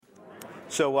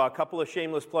So a couple of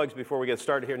shameless plugs before we get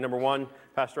started here. Number one,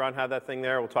 Pastor Ron had that thing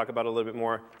there. We'll talk about it a little bit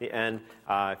more at the end.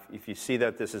 If you see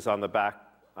that, this is on the back.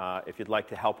 If you'd like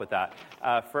to help with that.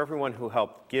 For everyone who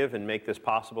helped give and make this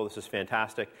possible, this is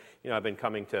fantastic. You know, I've been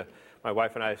coming to, my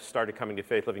wife and I started coming to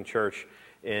Faith Living Church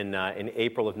in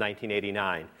April of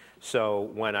 1989.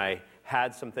 So when I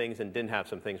had some things and didn't have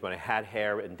some things, when I had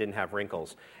hair and didn't have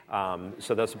wrinkles.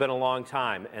 So that's been a long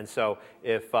time. And so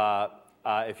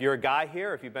if you're a guy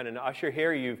here, if you've been an usher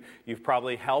here, you've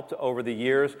probably helped over the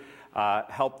years,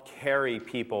 helped carry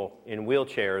people in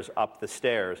wheelchairs up the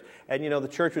stairs. And you know, the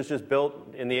church was just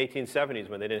built in the 1870s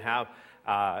when they didn't have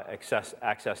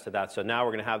access to that. So now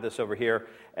we're going to have this over here,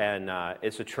 and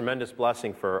it's a tremendous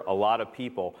blessing for a lot of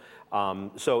people.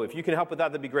 So if you can help with that,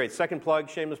 that'd be great. Second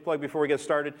plug, shameless plug before we get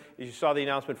started, is you saw the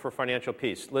announcement for Financial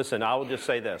Peace. Listen, I will just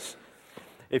say this.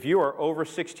 If you are over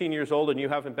 16 years old and you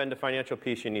haven't been to Financial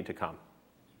Peace, you need to come.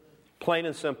 Plain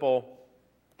and simple,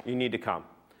 you need to come.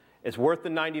 It's worth the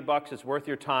 $90. It's worth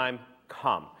your time.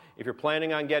 Come. If you're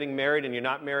planning on getting married and you're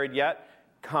not married yet,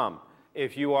 come.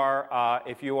 If you're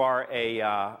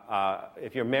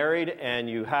married and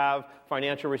you have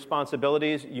financial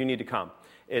responsibilities, you need to come.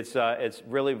 It's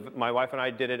really, my wife and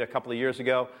I did it a couple of years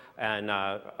ago and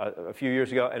a few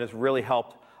years ago, and it's really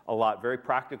helped a lot. Very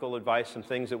practical advice, some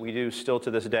things that we do still to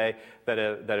this day that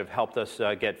have helped us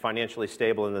get financially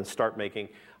stable and then start making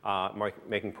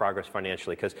progress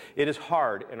financially, because it is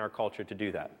hard in our culture to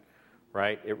do that,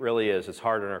 right? It really is. It's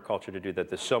hard in our culture to do that.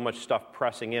 There's so much stuff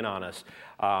pressing in on us,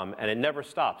 and it never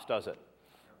stops, does it?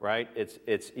 Right?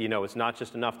 It's not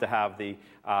just enough to have to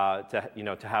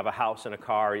have a house and a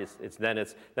car.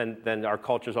 Then our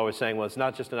culture's always saying, well, it's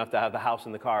not just enough to have the house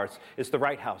and the car. It's the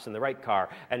right house and the right car.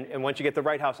 And once you get the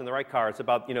right house and the right car, it's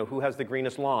about who has the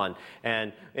greenest lawn.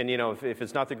 And if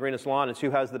it's not the greenest lawn, it's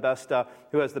who has the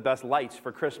best lights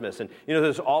for Christmas. And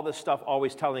there's all this stuff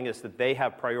always telling us that they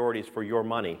have priorities for your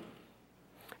money.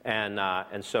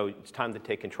 And so it's time to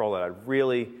take control of that.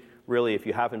 Really, if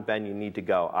you haven't been, you need to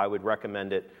go. I would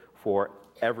recommend it for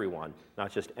everyone,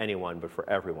 not just anyone, but for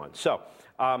everyone. So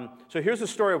here's the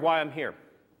story of why I'm here.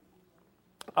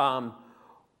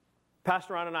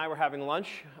 Pastor Ron and I were having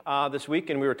lunch this week,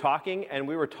 and we were talking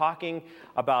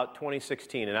about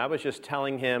 2016. And I was just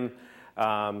telling him,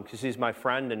 because he's my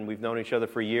friend, and we've known each other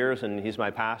for years, and he's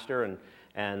my pastor,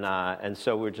 and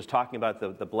so we were just talking about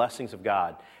the blessings of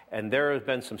God. And there has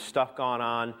been some stuff going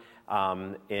on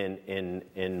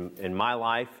in my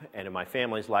life and in my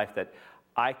family's life that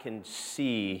I can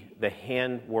see the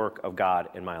handwork of God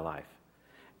in my life.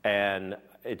 And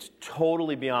it's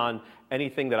totally beyond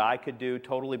anything that I could do,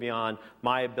 totally beyond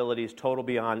my abilities, totally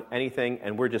beyond anything,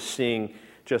 and we're just seeing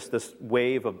just this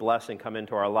wave of blessing come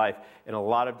into our life in a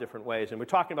lot of different ways. And we're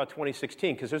talking about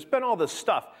 2016 because there's been all this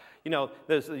stuff.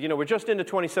 We're just into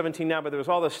 2017 now, but there was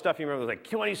all this stuff. You remember, it was like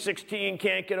 2016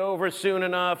 can't get over soon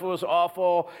enough. It was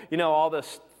awful. All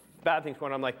this bad things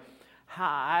going on. I'm like,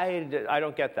 I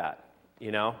don't get that.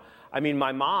 I mean,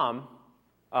 my mom,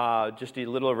 just a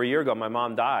little over a year ago, my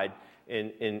mom died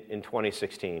in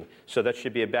 2016. So that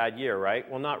should be a bad year, right?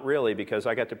 Well, not really, because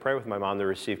I got to pray with my mom to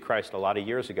receive Christ a lot of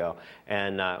years ago.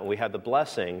 And we had the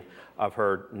blessing of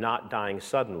her not dying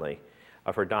suddenly,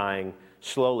 of her dying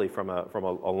slowly from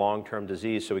a long-term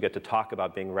disease. So we get to talk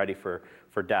about being ready for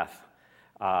death.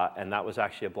 And that was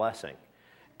actually a blessing.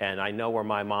 And I know where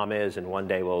my mom is, and one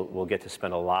day we'll get to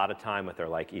spend a lot of time with her,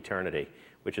 like eternity,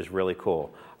 which is really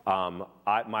cool.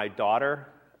 My daughter,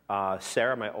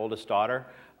 Sarah, my oldest daughter,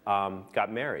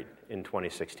 got married in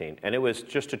 2016. And it was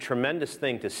just a tremendous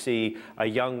thing to see a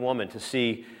young woman, to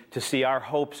see our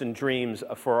hopes and dreams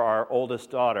for our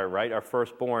oldest daughter, right, our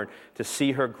firstborn, to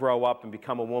see her grow up and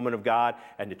become a woman of God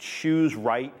and to choose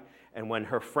right. And when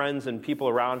her friends and people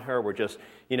around her were just,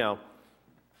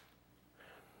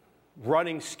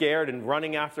 running scared and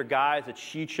running after guys, that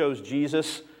she chose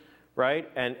Jesus, right?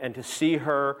 And to see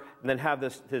her and then have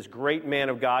this great man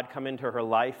of God come into her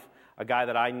life, a guy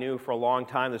that I knew for a long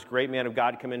time, this great man of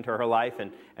God come into her life,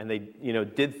 and they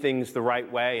did things the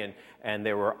right way, and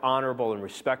they were honorable and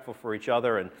respectful for each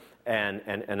other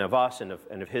and of us and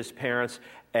of his parents,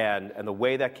 and the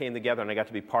way that came together, and I got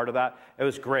to be part of that. It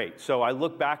was great. So I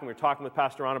look back, and we were talking with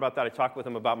Pastor Ron about that. I talked with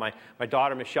him about my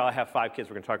daughter, Michelle. I have 5 kids.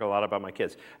 We're going to talk a lot about my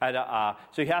kids. And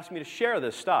so he asked me to share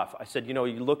this stuff. I said, you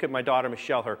look at my daughter,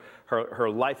 Michelle, her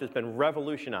life has been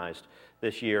revolutionized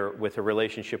this year with her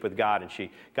relationship with God, and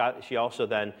she also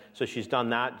then, so she's done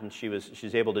that, and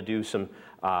she's able to do some,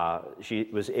 she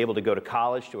was able to go to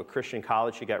college, to a Christian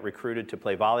college. She got recruited to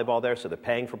play volleyball there, so they're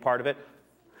paying for part of it,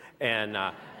 and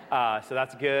So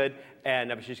that's good.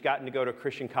 And she's gotten to go to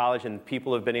Christian college, and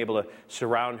people have been able to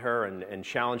surround her and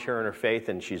challenge her in her faith,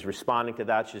 and she's responding to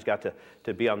that. She's got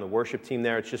to be on the worship team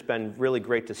there. It's just been really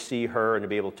great to see her and to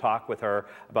be able to talk with her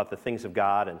about the things of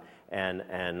God. And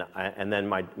then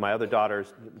my other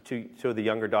daughters, two of the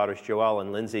younger daughters, Joelle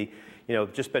and Lindsay,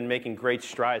 just been making great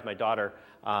strides. My daughter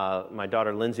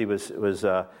Lindsay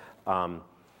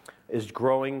is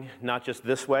growing not just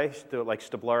this way, like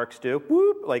Stablarics do,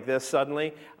 whoop, like this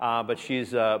suddenly, but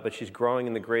she's growing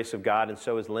in the grace of God, and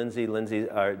so is Lindsay.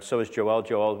 So is Joelle.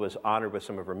 Joelle was honored with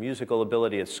some of her musical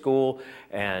ability at school,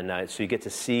 and so you get to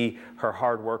see her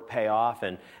hard work pay off.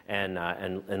 And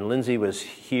Lindsay was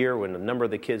here when a number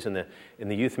of the kids in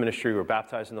the youth ministry were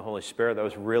baptized in the Holy Spirit. That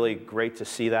was really great to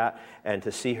see that, and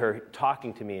to see her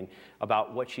talking to me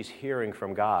about what she's hearing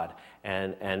from God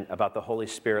and about the Holy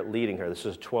Spirit leading her. This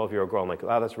is a 12-year-old girl. I'm like,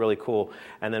 oh, that's really cool.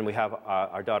 And then we have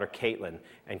our daughter Caitlin,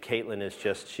 and Caitlin is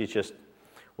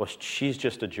she's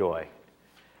just a joy.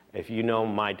 If you know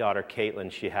my daughter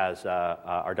Caitlin,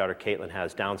 our daughter Caitlin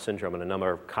has Down syndrome and a number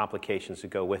of complications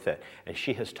that go with it. And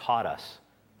she has taught us,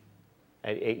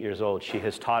 at 8 years old, she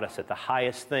has taught us that the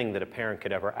highest thing that a parent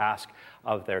could ever ask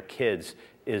of their kids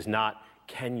is not,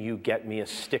 can you get me a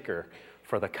sticker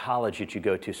for the college that you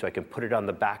go to so I can put it on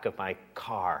the back of my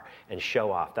car and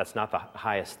show off. That's not the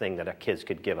highest thing that our kids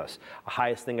could give us. The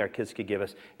highest thing our kids could give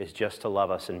us is just to love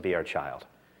us and be our child.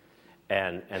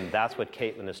 And that's what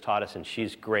Caitlin has taught us, and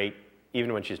she's great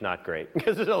even when she's not great.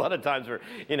 Because there's a lot of times where,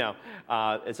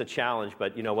 it's a challenge,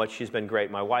 but you know what? She's been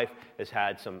great. My wife has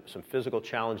had some physical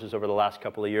challenges over the last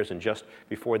couple of years, and just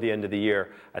before the end of the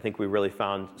year, I think we really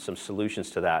found some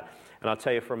solutions to that. And I'll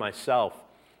tell you for myself,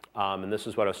 and this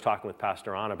is what I was talking with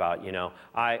Pastor On about,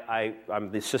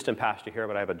 I'm the assistant pastor here,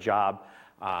 but I have a job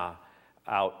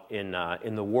out in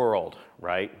the world,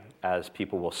 right, as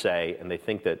people will say, and they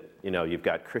think that, you've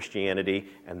got Christianity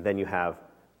and then you have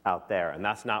out there, and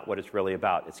that's not what it's really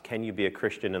about. It's, can you be a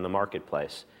Christian in the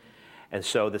marketplace? And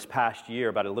so this past year,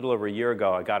 about a little over a year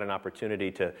ago, I got an opportunity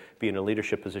to be in a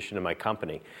leadership position in my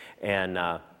company, and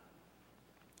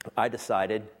I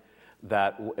decided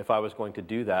that if I was going to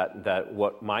do that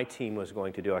what my team was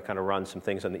going to do, I kind of run some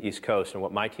things on the East Coast, and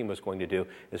what my team was going to do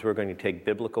is we're going to take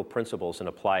biblical principles and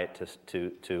apply it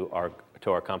to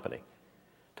our company,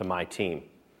 to my team.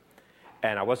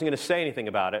 And I wasn't going to say anything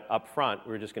about it up front.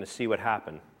 We were just going to see what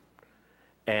happened.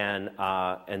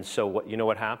 And so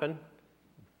what happened?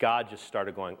 God just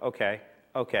started going, okay,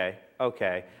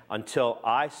 until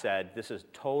I said, this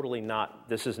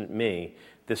isn't me.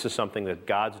 This is something that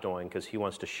God's doing because he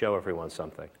wants to show everyone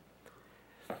something.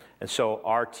 And so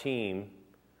our team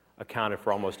accounted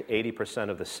for almost 80%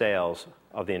 of the sales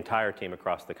of the entire team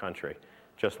across the country.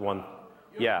 Just one,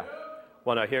 yeah.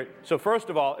 Well, now here, so first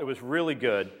of all, it was really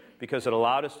good because it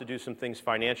allowed us to do some things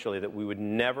financially that we would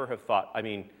never have thought,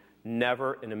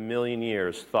 never in a million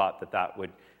years thought that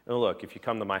would. And look, if you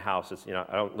come to my house, it's,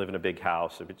 I don't live in a big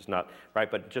house, it's not, right?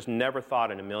 But just never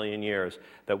thought in a million years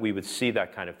that we would see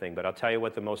that kind of thing. But I'll tell you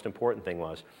what the most important thing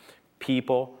was.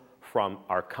 People from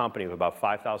our company, of about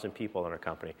 5,000 people in our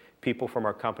company, people from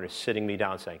our company sitting me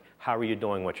down saying, how are you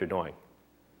doing what you're doing?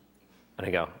 And I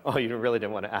go, oh, you really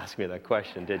didn't want to ask me that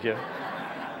question, did you?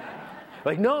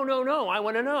 Like, no, I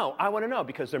want to know,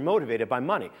 because they're motivated by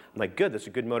money. I'm like, good, that's a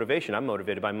good motivation. I'm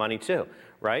motivated by money too,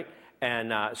 right?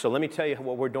 And so let me tell you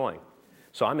what we're doing.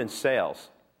 So I'm in sales.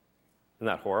 Isn't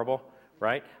that horrible,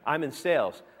 right? I'm in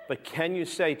sales. But can you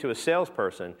say to a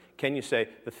salesperson,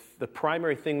 the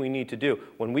primary thing we need to do,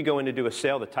 when we go in to do a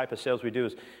sale, the type of sales we do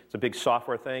is, it's a big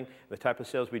software thing. The type of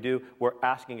sales we do, we're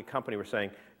asking a company, we're saying,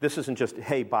 this isn't just,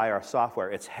 hey, buy our software.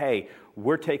 It's, hey,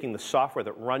 we're taking the software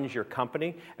that runs your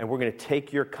company, and we're going to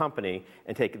take your company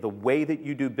and take the way that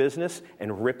you do business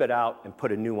and rip it out and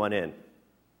put a new one in.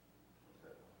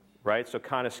 Right? So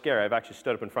kind of scary. I've actually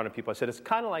stood up in front of people. I said, it's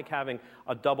kind of like having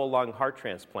a double lung heart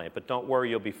transplant, but don't worry,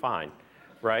 you'll be fine.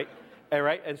 Right?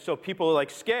 And so people are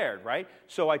like scared, right?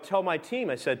 So I tell my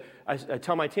team, I said,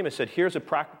 here's a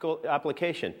practical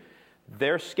application.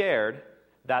 They're scared,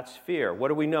 that's fear. What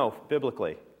do we know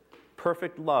biblically?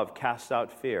 Perfect love casts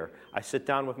out fear. I sit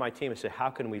down with my team and say, how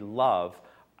can we love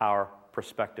our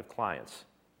prospective clients?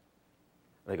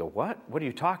 And they go, what? What are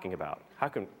you talking about? How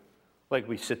can... Like,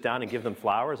 we sit down and give them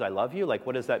flowers, I love you? Like,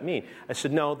 what does that mean? I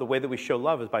said, no, the way that we show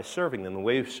love is by serving them. The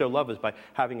way we show love is by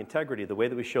having integrity. The way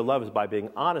that we show love is by being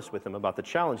honest with them about the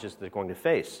challenges that they're going to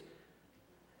face.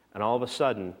 And all of a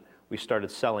sudden, we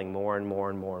started selling more and more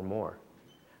and more and more.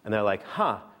 And they're like,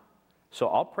 So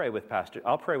I'll pray with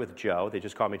Joe. They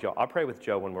just call me Joe. I'll pray with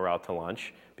Joe when we're out to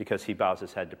lunch because he bows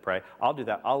his head to pray. I'll do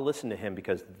that. I'll listen to him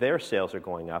because their sales are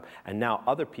going up. And now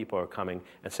other people are coming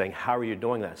and saying, how are you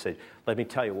doing that? I say, let me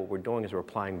tell you, what we're doing is we're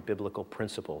applying biblical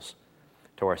principles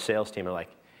to our sales team. They're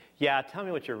like, yeah, tell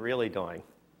me what you're really doing.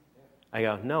 I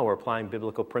go, no, we're applying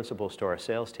biblical principles to our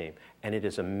sales team. And it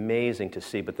is amazing to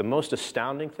see. But the most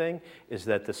astounding thing is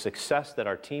that the success that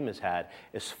our team has had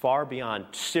is far beyond,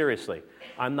 seriously,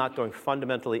 I'm not doing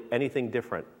fundamentally anything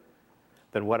different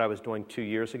than what I was doing 2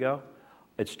 years ago.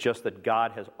 It's just that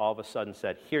God has all of a sudden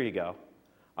said, here you go.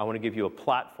 I want to give you a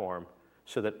platform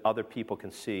so that other people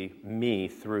can see me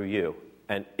through you.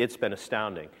 And it's been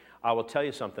astounding. I will tell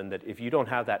you something, that if you don't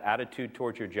have that attitude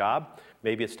towards your job,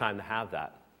 maybe it's time to have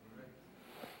that.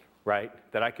 Right?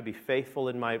 That I could be faithful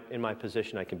in my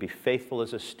position. I can be faithful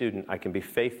as a student. I can be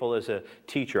faithful as a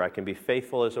teacher. I can be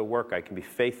faithful as a worker. I can be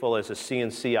faithful as a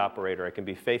CNC operator. I can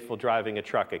be faithful driving a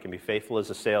truck. I can be faithful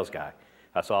as a sales guy.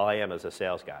 That's all I am, as a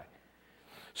sales guy.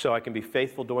 So I can be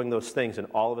faithful doing those things, and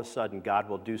all of a sudden God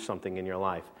will do something in your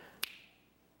life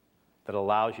that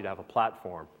allows you to have a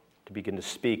platform to begin to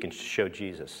speak and to show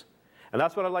Jesus. And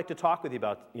that's what I'd like to talk with you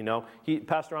about. You know,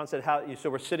 Pastor Ron said, so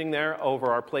we're sitting there over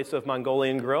our place of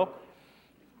Mongolian grill.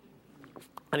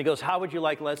 And he goes, how would you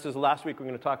like, last week we were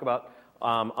going to talk about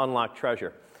unlocked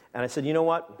treasure. And I said, you know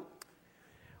what?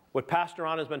 What Pastor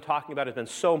Ron has been talking about has been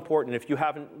so important. If you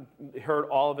haven't heard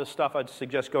all of his stuff, I'd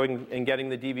suggest going and getting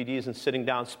the DVDs and sitting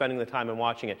down, spending the time and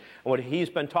watching it. And what he's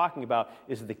been talking about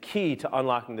is the key to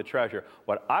unlocking the treasure.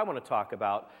 What I want to talk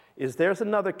about is there's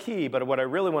another key, but what I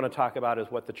really want to talk about is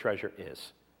what the treasure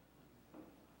is.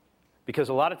 Because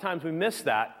a lot of times we miss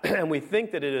that, and we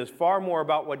think that it is far more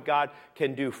about what God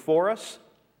can do for us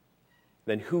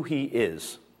than who he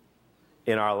is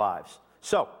in our lives.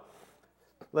 So,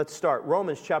 let's start.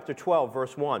 Romans chapter 12,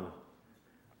 verse 1.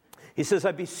 He says,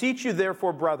 I beseech you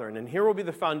therefore, brethren, and here will be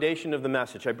the foundation of the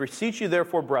message. I beseech you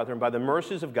therefore, brethren, by the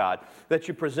mercies of God, that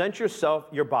you present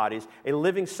your bodies a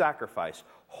living sacrifice,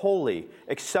 holy,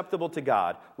 acceptable to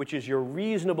God, which is your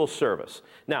reasonable service.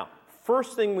 Now,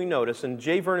 first thing we notice, and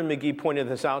J. Vernon McGee pointed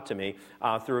this out to me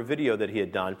through a video that he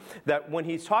had done, that when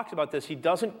he talks about this, he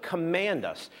doesn't command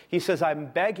us. He says, I'm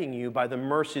begging you by the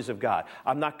mercies of God.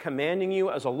 I'm not commanding you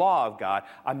as a law of God.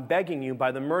 I'm begging you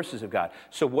by the mercies of God.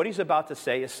 So what he's about to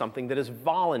say is something that is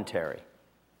voluntary.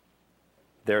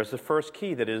 There's the first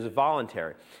key, that it is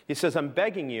voluntary. He says, I'm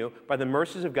begging you by the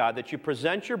mercies of God that you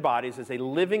present your bodies as a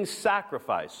living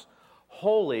sacrifice,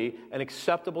 holy and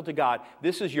acceptable to God.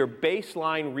 This is your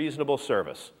baseline reasonable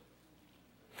service.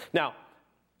 Now,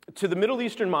 to the Middle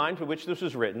Eastern mind to which this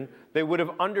was written, they would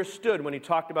have understood when he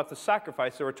talked about the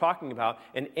sacrifice, they were talking about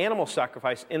an animal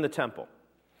sacrifice in the temple.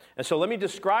 And so let me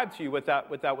describe to you what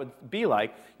that would be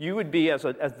like. You would be, as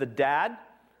the dad,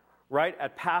 right,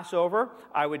 at Passover,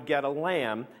 I would get a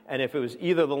lamb, and if it was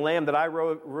either the lamb that I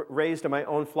raised in my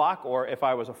own flock, or if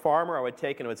I was a farmer, I would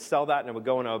take and I would sell that, and I would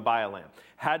go and I would buy a lamb.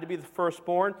 Had to be the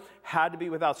firstborn, had to be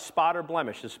without spot or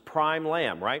blemish, this prime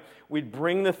lamb, right? We'd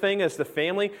bring the thing as the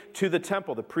family to the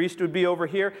temple. The priest would be over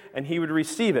here, and he would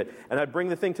receive it, and I'd bring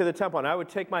the thing to the temple, and I would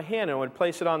take my hand and I would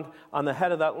place it on the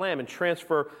head of that lamb and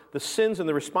transfer the sins and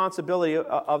the responsibility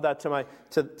of that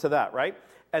to that, right?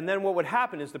 And then what would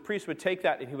happen is the priest would take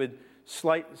that and he would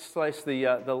slice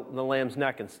the lamb's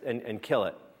neck and kill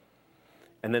it.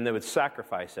 And then they would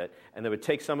sacrifice it. And they would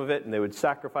take some of it and they would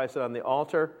sacrifice it on the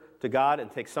altar to God, and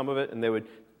take some of it and they would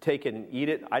take it and eat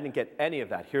it. I didn't get any of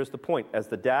that. Here's the point. As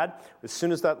the dad, as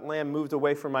soon as that lamb moved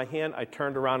away from my hand, I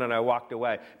turned around and I walked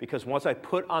away. Because once I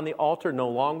put on the altar, no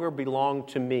longer belonged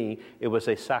to me. It was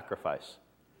a sacrifice.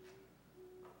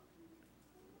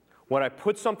 When I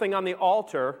put something on the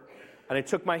altar and I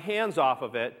took my hands off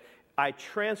of it, I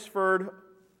transferred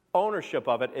ownership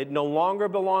of it. It no longer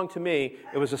belonged to me.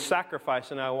 It was a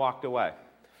sacrifice, and I walked away.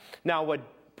 Now, what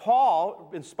Paul,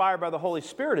 inspired by the Holy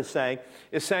Spirit, is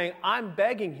saying, I'm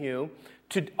begging you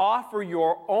to offer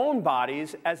your own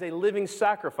bodies as a living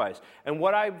sacrifice. And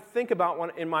what I think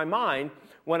about in my mind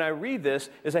when I read this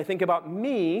is I think about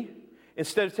me,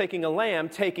 instead of taking a lamb,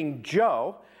 taking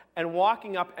Joe and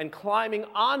walking up and climbing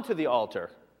onto the altar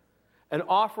and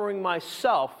offering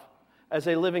myself as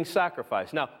a living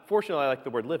sacrifice. Now, fortunately, I like the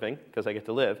word living, because I get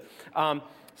to live.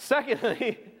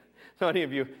 Secondly, so many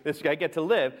of you, I get to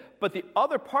live. But the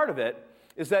other part of it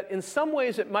is that in some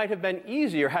ways it might have been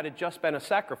easier had it just been a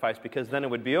sacrifice, because then it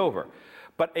would be over.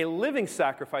 But a living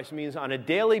sacrifice means on a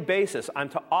daily basis, I'm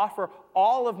to offer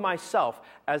all of myself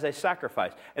as a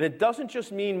sacrifice. And it doesn't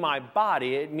just mean my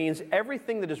body, it means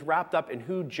everything that is wrapped up in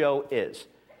who Joe is.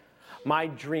 My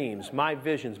dreams, my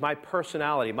visions, my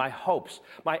personality, my hopes,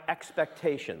 my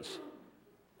expectations,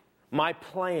 my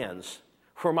plans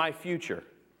for my future,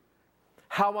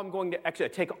 how I'm going to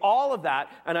exit. I take all of that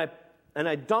and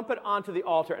I dump it onto the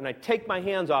altar and I take my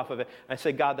hands off of it and I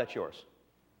say, God, that's yours.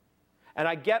 And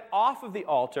I get off of the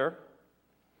altar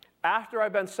after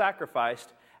I've been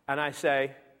sacrificed and I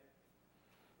say,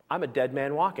 I'm a dead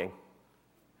man walking.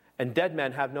 And dead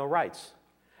men have no rights.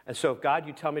 And so if God,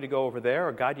 you tell me to go over there,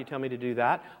 or God, you tell me to do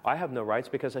that, I have no rights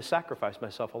because I sacrificed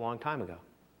myself a long time ago.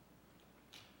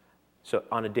 So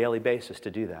on a daily basis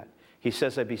to do that. He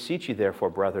says, I beseech you therefore,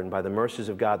 brethren, by the mercies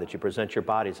of God, that you present your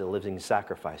bodies a living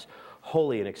sacrifice,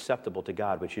 holy and acceptable to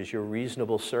God, which is your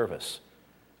reasonable service.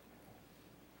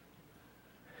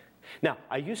 Now,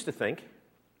 I used to think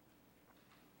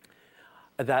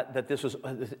that this was,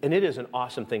 and it is an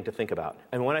awesome thing to think about.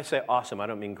 And when I say awesome, I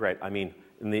don't mean great. I mean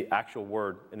in the actual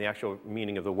word, in the actual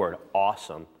meaning of the word,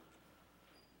 awesome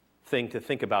thing to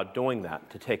think about doing that,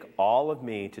 to take all of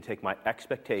me, to take my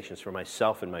expectations for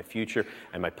myself and my future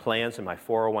and my plans and my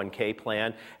 401k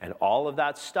plan and all of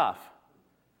that stuff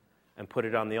and put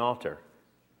it on the altar.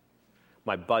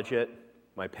 My budget,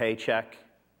 my paycheck,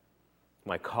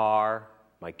 my car,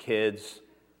 my kids,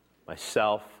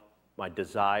 myself, my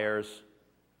desires,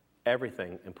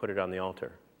 everything, and put it on the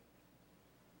altar.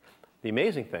 The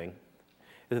amazing thing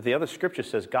is that the other scripture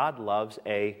says God loves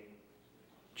a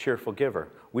cheerful giver.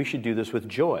 We should do this with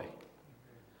joy.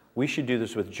 We should do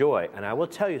this with joy. And I will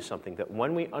tell you something, that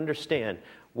when we understand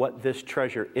what this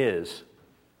treasure is,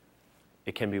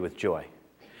 it can be with joy.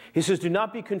 He says, do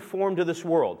not be conformed to this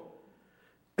world.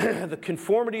 The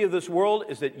conformity of this world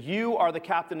is that you are the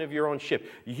captain of your own ship.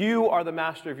 You are the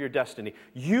master of your destiny.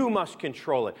 You must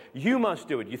control it. You must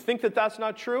do it. You think that that's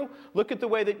not true? Look at the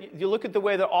way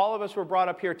that all of us were brought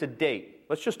up here to date.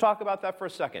 Let's just talk about that for a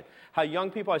second. How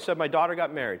young people, I said my daughter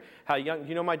got married.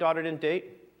 You know my daughter didn't date?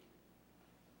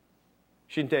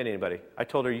 She didn't date anybody. I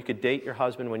told her you could date your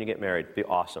husband when you get married. It'd be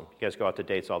awesome. You guys go out to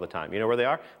dates all the time. You know where they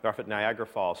are? They're off at Niagara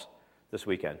Falls this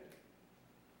weekend.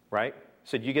 Right?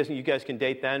 Said, you guys can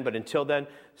date then, but until then,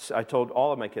 I told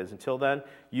all of my kids, until then,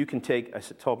 you can take,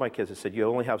 told my kids, I said, you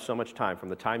only have so much time from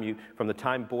the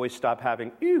time boys stop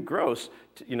having, ew, gross,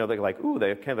 they're like, ooh,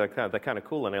 they're kind of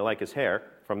cool and I like his hair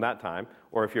from that time.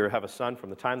 Or if you have a son,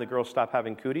 from the time the girls stop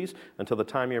having cooties until the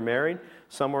time you're married,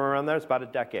 somewhere around there, it's about a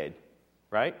decade,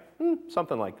 right?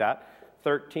 Something like that.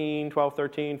 12,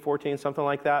 13, 14, something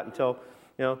like that until,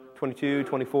 22,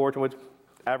 24, 20,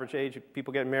 average age of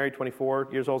people getting married, 24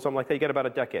 years old, something like that. You get about a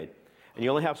decade. And you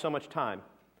only have so much time.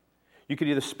 You could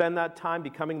either spend that time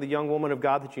becoming the young woman of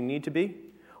God that you need to be,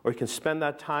 or you can spend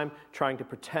that time trying to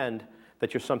pretend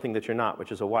that you're something that you're not,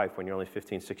 which is a wife when you're only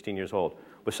 15, 16 years old,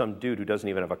 with some dude who doesn't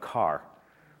even have a car,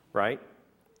 right?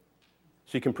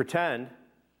 So you can pretend,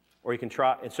 or you can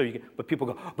try, and so but people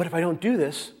go, but if I don't do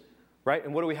this, right?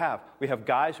 And what do we have? We have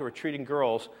guys who are treating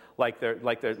girls like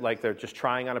they're just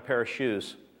trying on a pair of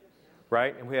shoes.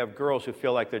 Right? And we have girls who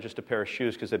feel like they're just a pair of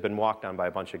shoes because they've been walked on by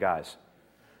a bunch of guys.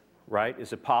 Right?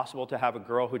 Is it possible to have a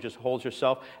girl who just holds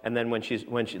herself and then when she's,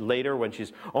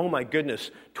 oh my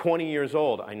goodness, 20 years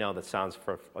old. I know that sounds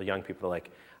for young people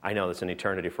like, I know that's an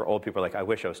eternity. For old people like, I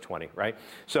wish I was 20, right?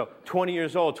 So 20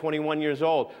 years old, 21 years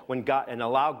old, and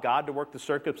allow God to work the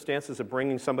circumstances of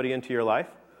bringing somebody into your life.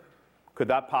 Could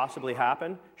that possibly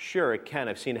happen? Sure, it can.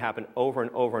 I've seen it happen over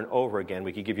and over and over again.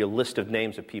 We could give you a list of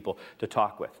names of people to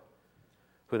talk with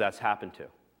who that's happened to.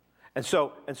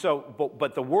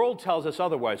 But the world tells us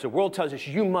otherwise. The world tells us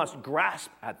you must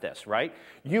grasp at this, right?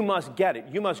 You must get it.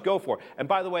 You must go for it. And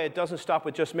by the way, it doesn't stop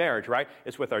with just marriage, right?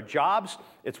 It's with our jobs.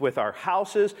 It's with our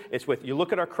houses. You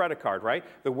look at our credit card, right?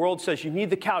 The world says you need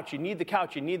the couch, you need the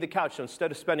couch, you need the couch. So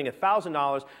instead of spending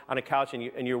 $1,000 on a couch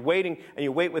and you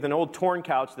wait with an old torn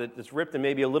couch that's ripped and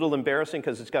maybe a little embarrassing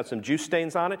because it's got some juice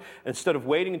stains on it, instead of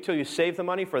waiting until you save the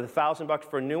money for the $1,000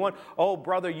 for a new one, oh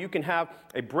brother, you can have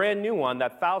a brand new one.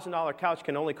 That $1,000 couch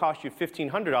can only cost you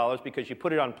 $1,500 because you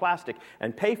put it on plastic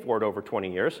and pay for it over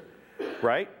 20 years,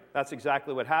 right? That's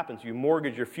exactly what happens. You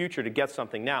mortgage your future to get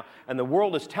something now. And the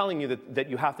world is telling you that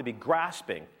you have to be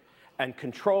grasping and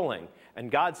controlling.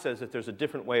 And God says that there's a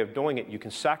different way of doing it. You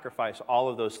can sacrifice all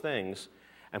of those things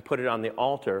and put it on the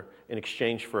altar in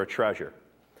exchange for a treasure.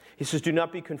 He says, do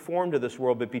not be conformed to this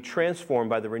world, but be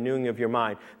transformed by the renewing of your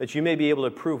mind, that you may be able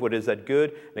to prove what is that good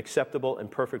and acceptable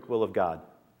and perfect will of God.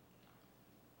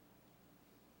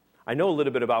 I know a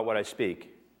little bit about what I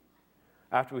speak.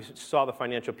 After we saw the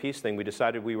financial peace thing, we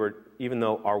decided even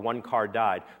though our one car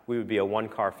died, we would be a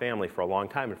one-car family for a long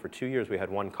time. And for 2 years, we had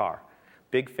one car.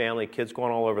 Big family, kids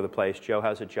going all over the place. Joe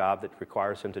has a job that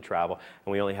requires him to travel.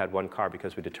 And we only had one car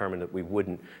because we determined that we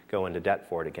wouldn't go into debt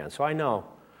for it again. So I know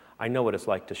what it's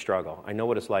like to struggle. I know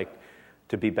what it's like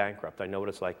to be bankrupt. I know what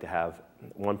it's like to have,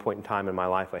 at one point in time in my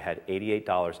life, I had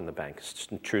 $88 in the bank. It's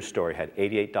a true story. I had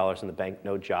 $88 in the bank,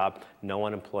 no job, no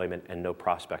unemployment, and no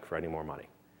prospect for any more money.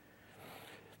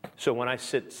 So when I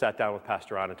sat down with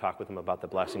Pastor Ron and talked with him about the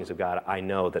blessings of God, I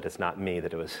know that it's not me,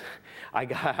 that it was,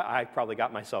 I probably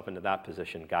got myself into that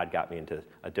position. God got me into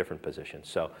a different position.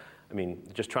 So, I mean,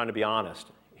 just trying to be honest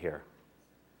here.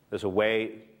 There's a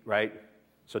way, right?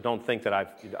 So don't think that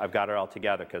I've got it all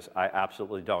together, because I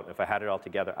absolutely don't. If I had it all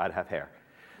together, I'd have hair.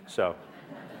 So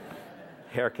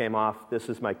hair came off. This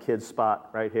is my kid's spot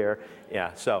right here.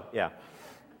 Yeah, so, yeah.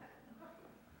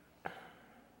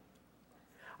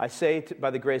 I say, by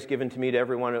the grace given to me to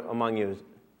everyone among you,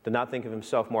 to not think of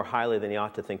himself more highly than he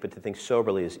ought to think, but to think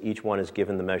soberly, as each one is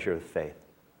given the measure of faith.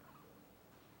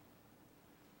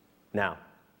 Now,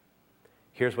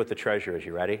 here's what the treasure is.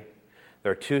 You ready?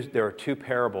 There are two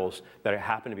parables that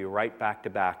happen to be right back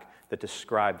to back that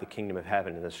describe the kingdom of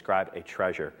heaven and describe a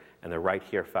treasure. And they're right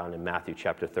here found in Matthew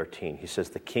chapter 13. He says,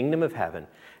 the kingdom of heaven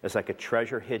is like a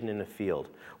treasure hidden in a field,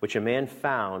 which a man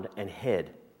found and hid.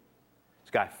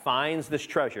 This guy finds this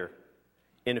treasure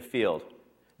in a field,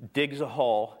 digs a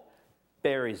hole,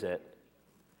 buries it.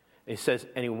 And he says,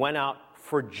 and he went out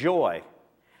for joy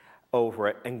over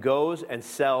it and goes and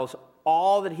sells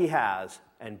all that he has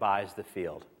and buys the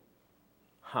field.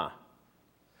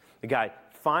 The guy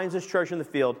finds this treasure in the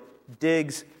field,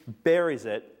 digs, buries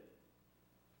it,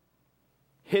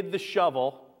 hid the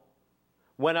shovel,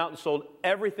 went out and sold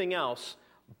everything else,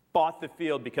 bought the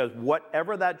field, because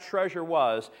whatever that treasure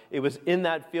was, it was in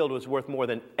that field, was worth more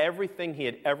than everything he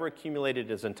had ever accumulated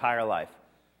his entire life.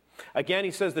 Again,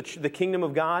 he says the kingdom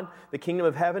of God, the kingdom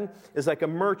of heaven, is like a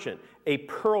merchant, a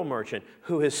pearl merchant,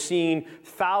 who has seen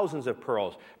thousands of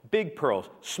pearls, big pearls,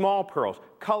 small pearls,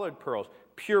 colored pearls,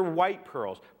 pure white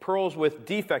pearls, pearls with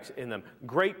defects in them,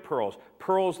 great pearls,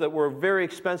 pearls that were very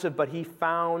expensive, but he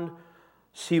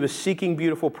was seeking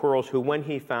beautiful pearls, who when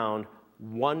he found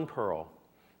one pearl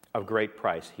of great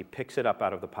price, he picks it up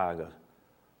out of the pile and goes,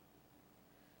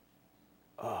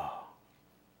 oh,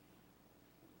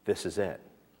 this is it.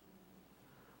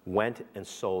 Went and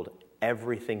sold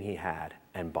everything he had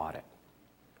and bought it.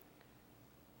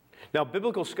 Now,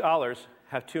 biblical scholars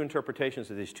have two interpretations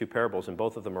of these two parables, and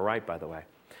both of them are right, by the way.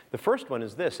 The first one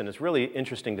is this, and it's really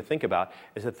interesting to think about,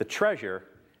 is that the treasure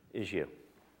is you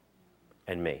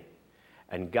and me.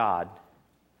 And God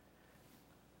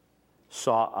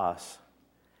saw us,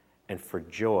 and for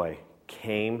joy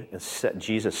came, and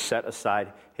Jesus set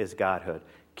aside his godhood,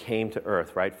 came to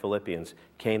earth, right? Philippians,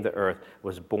 came to earth,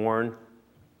 was born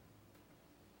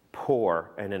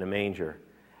poor and in a manger,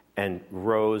 and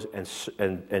rose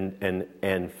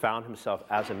and found himself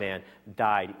as a man,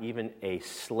 died even a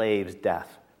slave's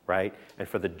death, right? And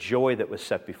for the joy that was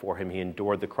set before him, he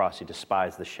endured the cross, he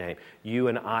despised the shame. You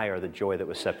and I are the joy that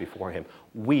was set before him.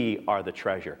 We are the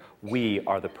treasure. We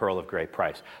are the pearl of great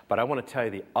price. But I want to tell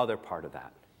you the other part of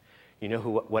that. You know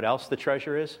what else the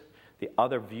treasure is? The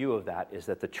other view of that is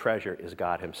that the treasure is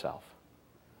God himself.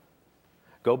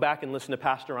 Go back and listen to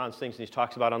Pastor Ron's things, and he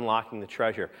talks about unlocking the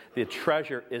treasure. The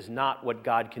treasure is not what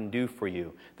God can do for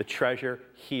you. The treasure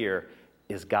here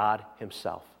is God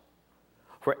himself.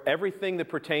 For everything that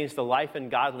pertains to life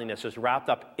and godliness is wrapped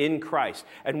up in Christ.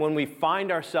 And when we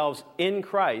find ourselves in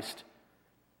Christ,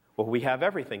 well, we have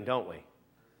everything, don't we?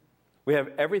 We have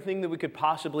everything that we could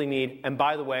possibly need. And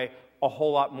by the way, a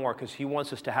whole lot more, because he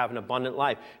wants us to have an abundant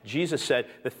life. Jesus said,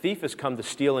 the thief has come to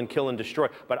steal and kill and destroy,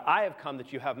 but I have come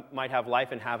that you might have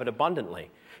life and have it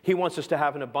abundantly. He wants us to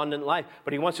have an abundant life,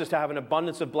 but he wants us to have an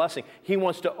abundance of blessing. He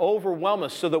wants to overwhelm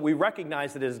us so that we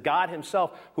recognize that it is God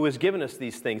himself who has given us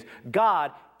these things.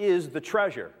 God is the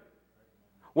treasure.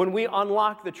 When we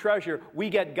unlock the treasure, we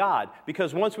get God,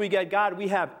 because once we get God, we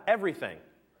have everything.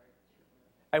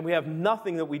 And we have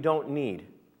nothing that we don't need.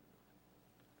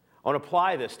 I want to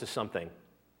apply this to something.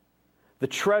 The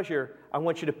treasure, I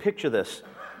want you to picture this.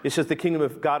 It says the kingdom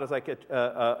of God is like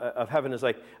of heaven is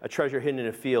like a treasure hidden in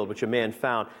a field, which a man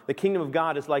found. The kingdom of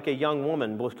God is like a young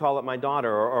woman. We'll call it my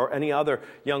daughter, or any other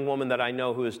young woman that I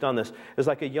know who has done this. Is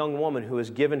like a young woman who has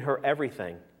given her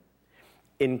everything,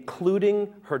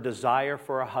 including her desire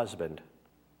for a husband.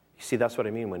 You see, that's what I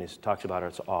mean when he talks about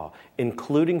it's all.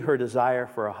 Including her desire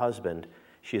for a husband,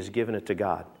 she has given it to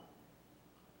God.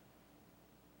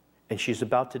 And she's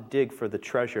about to dig for the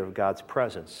treasure of God's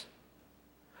presence,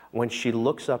 when she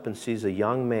looks up and sees a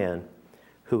young man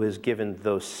who has given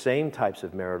those same types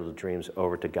of marital dreams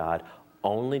over to God,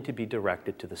 only to be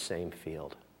directed to the same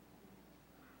field.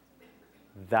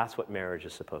 That's what marriage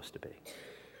is supposed to be.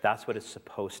 That's what it's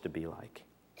supposed to be like.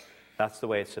 That's the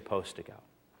way it's supposed to go.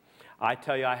 I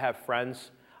tell you, I have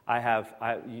friends.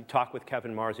 You talk with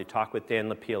Kevin Mars, you talk with Dan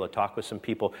Lapila, talk with some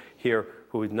people here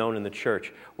who we've known in the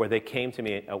church, where they came to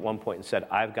me at one point and said,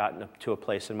 I've gotten to a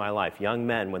place in my life. Young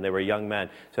men, when they were young men,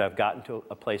 said, I've gotten to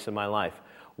a place in my life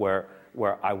where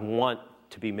I want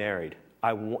to be married.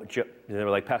 They were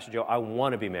like, Pastor Joe, I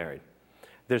want to be married.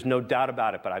 There's no doubt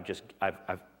about it, but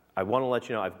I want to let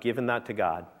you know I've given that to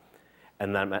God,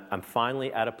 and then I'm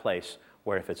finally at a place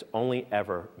where if it's only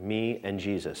ever me and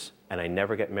Jesus, and I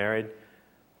never get married,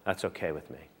 that's okay with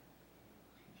me.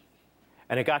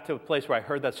 And it got to a place where I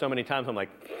heard that so many times, I'm like,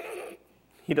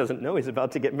 he doesn't know he's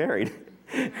about to get married,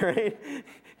 right?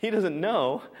 He doesn't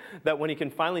know that when he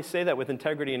can finally say that with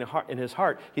integrity in his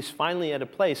heart, he's finally at a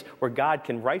place where God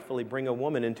can rightfully bring a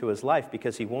woman into his life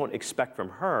because he won't expect from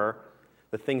her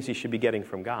the things he should be getting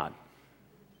from God.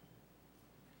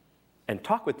 And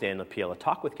talk with Dan Lapila,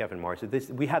 talk with Kevin Mars.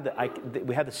 We had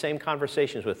the same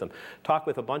conversations with them. Talk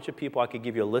with a bunch of people. I could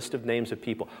give you a list of names of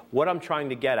people. What I'm trying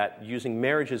to get at, using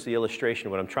marriage as the illustration,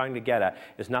 what I'm trying to get at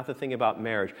is not the thing about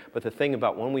marriage, but the thing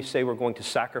about when we say we're going to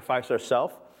sacrifice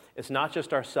ourselves, it's not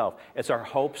just ourselves. It's our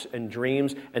hopes and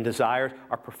dreams and desires,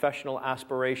 our professional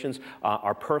aspirations,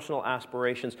 our personal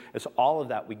aspirations. It's all of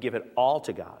that. We give it all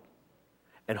to God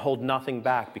and hold nothing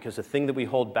back, because the thing that we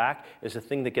hold back is the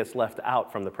thing that gets left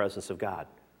out from the presence of God.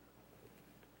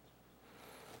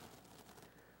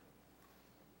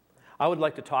 I would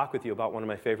like to talk with you about one of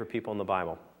my favorite people in the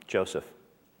Bible, Joseph.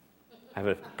 I have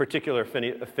a particular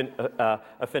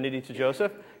affinity to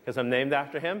Joseph because I'm named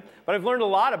after him. But I've learned a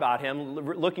lot about him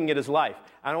looking at his life.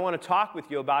 I don't want to talk with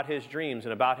you about his dreams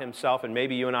and about himself, and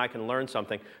maybe you and I can learn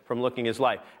something from looking at his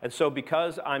life. And so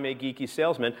because I'm a geeky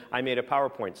salesman, I made a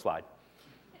PowerPoint slide.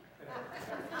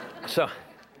 So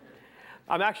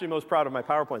I'm actually most proud of my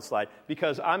PowerPoint slide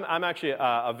because I'm actually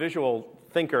a visual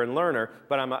thinker and learner,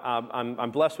 but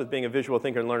I'm blessed with being a visual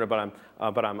thinker and learner,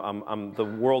 but I'm the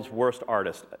world's worst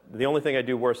artist. The only thing I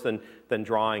do worse than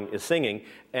drawing is singing,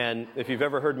 and if you've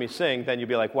ever heard me sing, then you'll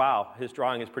be like, wow, his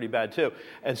drawing is pretty bad too.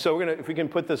 And so if we can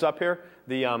put this up here,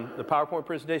 the PowerPoint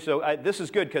presentation. So this is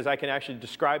good because I can actually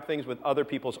describe things with other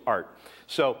people's art.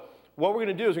 So what we're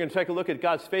going to do is we're going to take a look at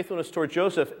God's faithfulness toward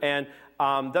Joseph, and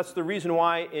that's the reason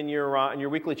why in your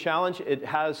weekly challenge it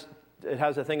has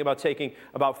a thing about taking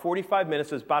about 45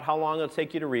 minutes. Is about how long it'll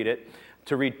take you to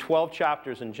read 12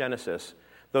 chapters in Genesis.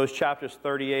 Those chapters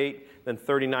 38, then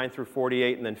 39 through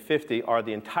 48, and then 50 are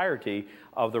the entirety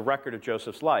of the record of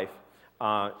Joseph's life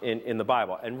in the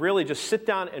Bible. And really just sit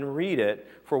down and read it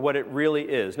for what it really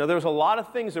is. Now, there's a lot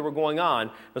of things that were going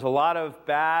on. There's a lot of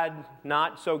bad,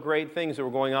 not so great things that were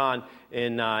going on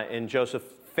in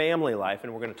Joseph's family life,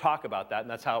 and we're going to talk about that, and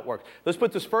that's how it works. Let's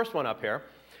put this first one up here.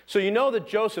 So you know that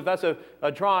Joseph, that's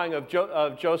a drawing of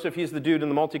Joseph. He's the dude in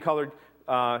the multicolored,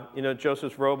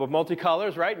 Joseph's robe of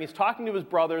multicolors, right? And he's talking to his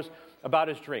brothers about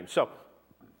his dream. So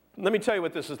let me tell you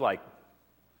what this is like.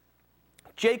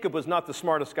 Jacob was not the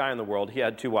smartest guy in the world. He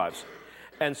had 2 wives.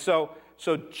 And so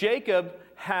Jacob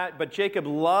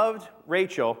loved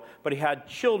Rachel, but he had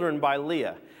children by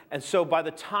Leah. And so by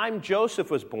the time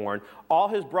Joseph was born, all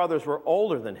his brothers were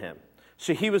older than him.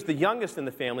 So he was the youngest in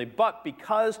the family, but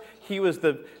because he was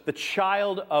the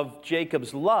child of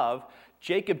Jacob's love,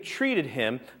 Jacob treated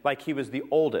him like he was the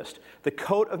oldest. The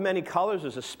coat of many colors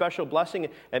is a special blessing.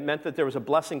 It meant that there was a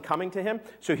blessing coming to him,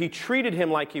 so he treated him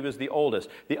like he was the oldest.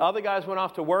 The other guys went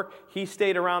off to work. He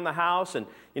stayed around the house and,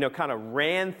 kind of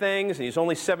ran things, and he's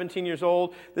only 17 years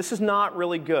old. This is not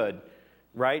really good,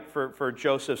 right, for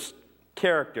Joseph's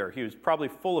character. He was probably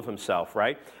full of himself,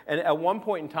 right? And at one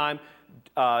point in time,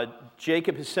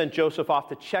 Jacob has sent Joseph off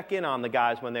to check in on the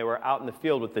guys when they were out in the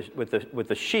field with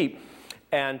the sheep,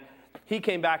 and he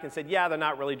came back and said, yeah, they're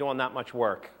not really doing that much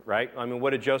work, right? I mean, what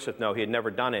did Joseph know? He had never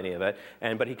done any of it,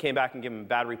 but he came back and gave him a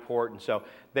bad report, and so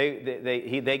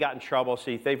they got in trouble.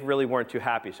 See, they really weren't too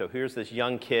happy. So here's this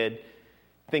young kid,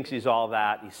 thinks he's all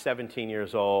that. He's 17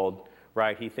 years old,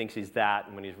 right? He thinks he's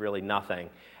that when he's really nothing.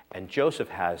 And Joseph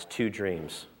has 2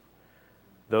 dreams.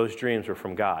 Those dreams were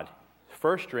from God.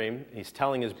 First dream, he's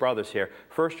telling his brothers here,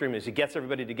 first dream is he gets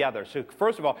everybody together. So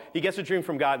first of all, he gets a dream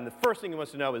from God, and the first thing he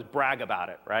wants to know is brag about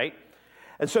it, right?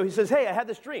 And so he says, hey, I had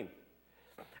this dream.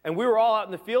 And we were all out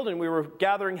in the field, and we were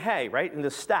gathering hay, right, in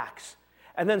the stacks.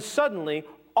 And then suddenly,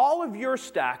 all of your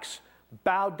stacks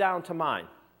bowed down to mine.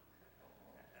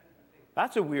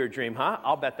 That's a weird dream, huh?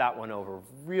 I'll bet that went over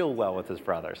real well with his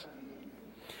brothers.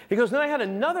 He goes, then I had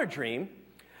another dream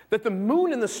that the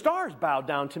moon and the stars bowed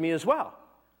down to me as well.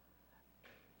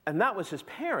 And that was his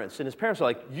parents. And his parents are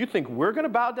like, you think we're going to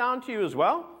bow down to you as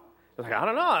well? He's like, I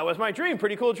don't know. That was my dream.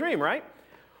 Pretty cool dream, right?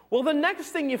 Well, the next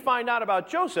thing you find out about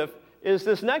Joseph is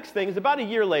this next thing. Is about a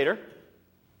year later.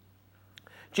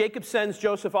 Jacob sends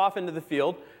Joseph off into the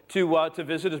field to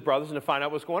visit his brothers and to find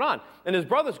out what's going on. And his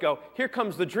brothers go, here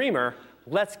comes the dreamer,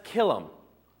 let's kill him.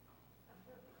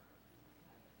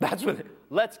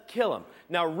 Let's kill him.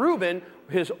 Now Reuben,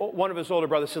 one of his older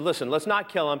brothers, said, listen, let's not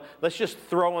kill him, let's just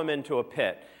throw him into a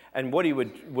pit. And what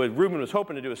Reuben was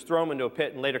hoping to do is throw him into a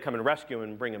pit and later come and rescue him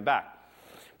and bring him back.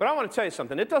 But I want to tell you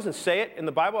something. It doesn't say it in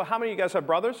the Bible. How many of you guys have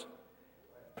brothers?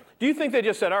 Do you think they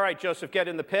just said, all right, Joseph, get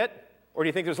in the pit? Or do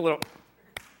you think there's a little...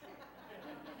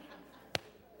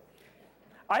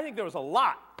 I think there was a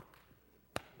lot.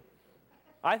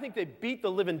 I think they beat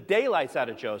the living daylights out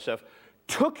of Joseph,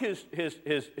 took his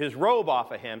robe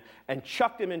off of him, and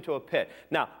chucked him into a pit.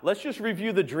 Now, let's just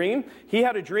review the dream. He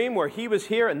had a dream where he was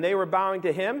here and they were bowing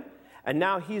to him, and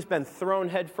now he's been thrown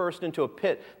headfirst into a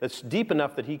pit that's deep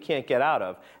enough that he can't get out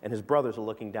of, and his brothers are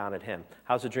looking down at him.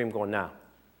 How's the dream going now?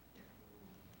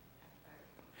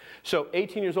 So,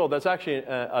 18 years old, that's actually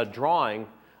a drawing,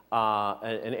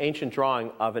 an ancient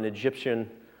drawing of an Egyptian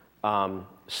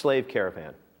slave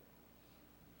caravan.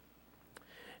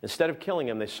 Instead of killing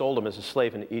him, they sold him as a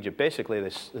slave in Egypt. Basically,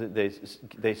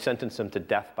 they sentenced him to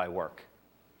death by work.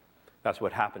 That's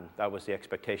what happened. That was the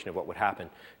expectation of what would happen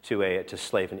to a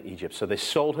slave in Egypt. So they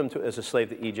sold him as a slave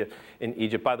to Egypt. In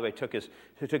Egypt, by the way, took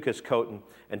his coat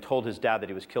and told his dad that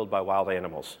he was killed by wild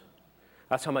animals.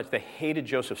 That's how much they hated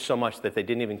Joseph so much that they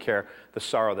didn't even care the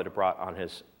sorrow that it brought on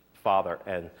his father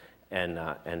and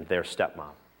their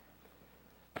stepmom.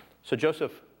 So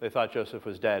they thought Joseph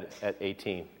was dead at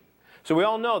 18. So we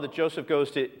all know that Joseph goes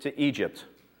to Egypt,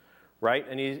 right?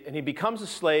 And he becomes a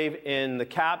slave in the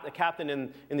captain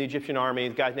in the Egyptian army,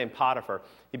 the guy's named Potiphar.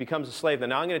 He becomes a slave. And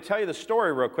now I'm going to tell you the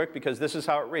story real quick because this is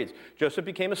how it reads. Joseph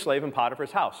became a slave in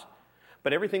Potiphar's house.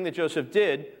 But everything that Joseph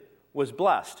did was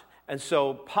blessed. And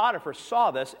so Potiphar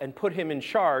saw this and put him in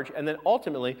charge, and then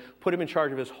ultimately put him in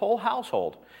charge of his whole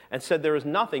household and said, there is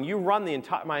nothing, you run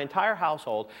my entire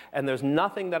household, and there's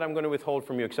nothing that I'm going to withhold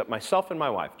from you except myself and my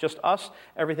wife. Just us,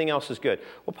 everything else is good.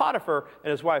 Well, Potiphar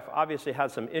and his wife obviously had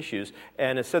some issues,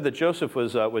 and it said that Joseph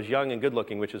was young and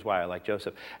good-looking, which is why I like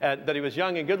Joseph, that he was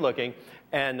young and good-looking,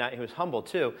 and he was humble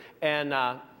too, and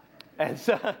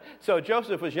so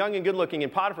Joseph was young and good-looking,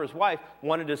 and Potiphar's wife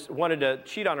wanted to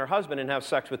cheat on her husband and have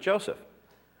sex with Joseph.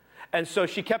 And so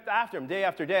she kept after him day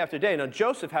after day after day. Now,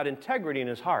 Joseph had integrity in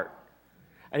his heart.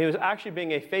 And he was actually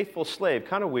being a faithful slave.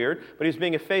 Kind of weird, but he was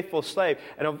being a faithful slave.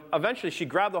 And eventually she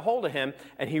grabbed a hold of him,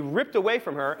 and he ripped away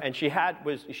from her, and she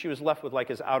was left with like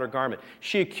his outer garment.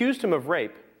 She accused him of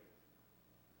rape.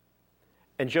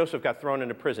 And Joseph got thrown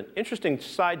into prison. Interesting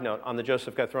side note on the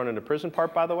Joseph got thrown into prison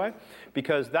part, by the way,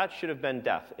 because that should have been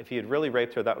death. If he had really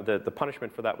raped her, the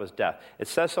punishment for that was death. It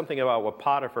says something about what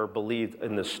Potiphar believed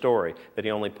in this story, that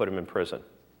he only put him in prison.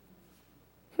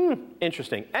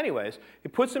 Interesting. Anyways, he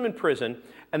puts him in prison,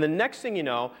 and the next thing you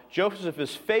know, Joseph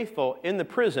is faithful in the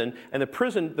prison, and the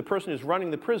person who's running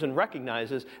the prison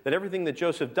recognizes that everything that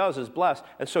Joseph does is blessed,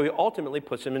 and so he ultimately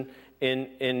puts him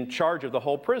in charge of the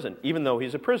whole prison. Even though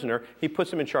he's a prisoner, he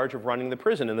puts him in charge of running the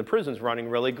prison, and the prison's running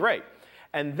really great.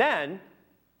 And then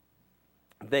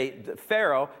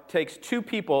Pharaoh takes two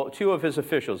of his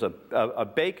officials, a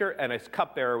baker and a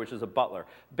cupbearer, which is a butler.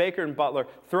 Baker and butler,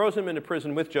 throws him into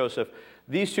prison with Joseph.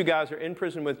 These two guys are in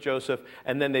prison with Joseph,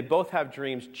 and then they both have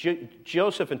dreams.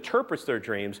 Joseph interprets their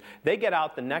dreams. They get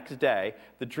out the next day.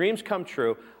 The dreams come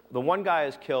true. The one guy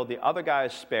is killed. The other guy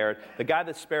is spared. The guy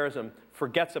that spares him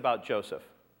forgets about Joseph.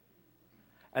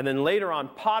 And then later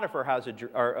on, Pharaoh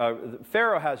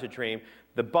has a dream.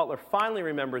 The butler finally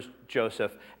remembers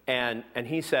Joseph, and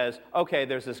he says, okay,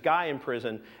 there's this guy in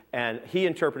prison, and he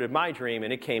interpreted my dream,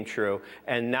 and it came true,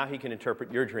 and now he can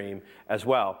interpret your dream as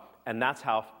well. And that's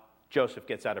how Joseph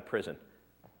gets out of prison.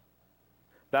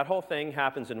 That whole thing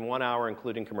happens in 1 hour,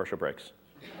 including commercial breaks.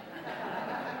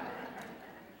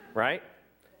 Right?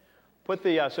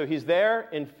 So he's there,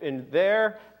 in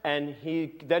there, and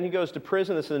then he goes to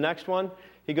prison. This is the next one.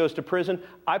 He goes to prison.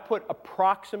 I put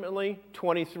approximately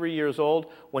 23 years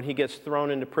old when he gets thrown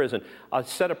into prison. I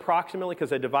said approximately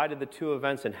because I divided the two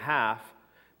events in half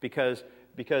because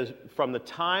from the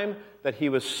time that he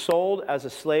was sold as a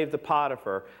slave to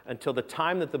Potiphar until the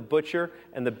time that the butcher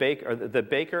and the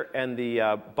baker and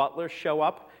the butler show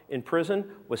up in prison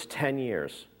was 10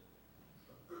 years.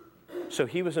 So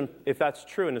he was if that's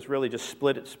true, and it's really just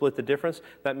split the difference,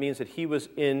 that means that he was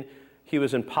in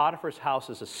Potiphar's house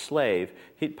as a slave.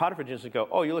 Potiphar didn't just go,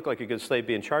 oh, you look like a good slave,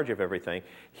 be in charge of everything.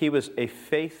 He was a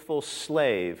faithful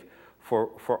slave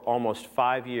for almost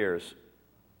 5 years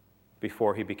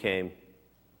before he became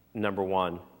number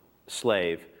one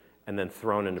slave and then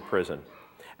thrown into prison.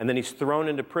 And then he's thrown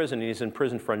into prison, and he's in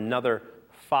prison for another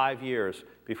 5 years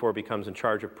before he becomes in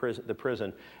charge of the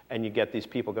prison, and you get these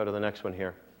people. Go to the next one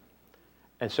here.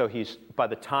 And so by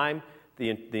the time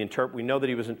we know that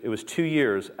it was 2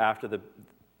 years after the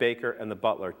baker and the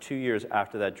butler, 2 years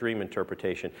after that dream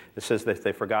interpretation. It says that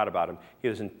they forgot about him. He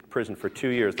was in prison for 2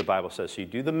 years, the Bible says. So you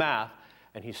do the math,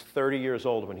 and he's 30 years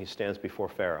old when he stands before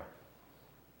Pharaoh.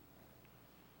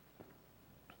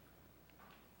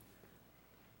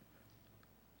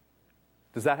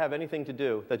 Does that have anything to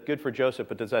do, that's good for Joseph,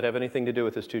 but does that have anything to do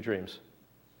with his 2 dreams?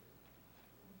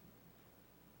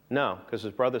 No, because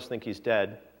his brothers think he's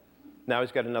dead. Now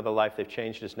he's got another life. They've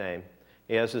changed his name.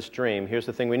 He has this dream. Here's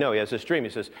the thing we know. He has this dream. He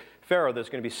says, Pharaoh, there's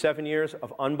going to be 7 years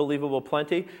of unbelievable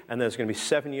plenty, and there's going to be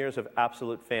 7 years of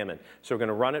absolute famine. So we're going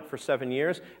to run it for 7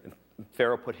 years. And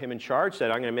Pharaoh put him in charge,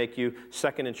 said, I'm going to make you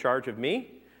second in charge of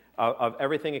me, of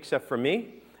everything except for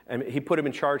me. And he put him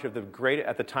in charge of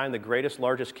at the time, the greatest,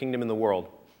 largest kingdom in the world.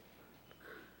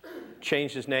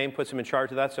 Changed his name, puts him in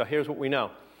charge of that. So here's what we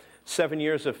know. 7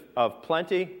 years of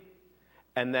plenty,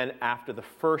 and then after the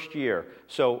first year.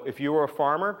 So if you were a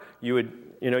farmer, you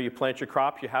plant your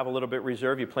crops, you have a little bit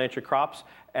reserve, you plant your crops,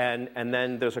 and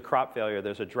then there's a crop failure,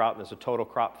 there's a drought, and there's a total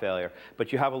crop failure.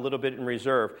 But you have a little bit in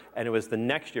reserve, and it was the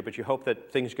next year, but you hope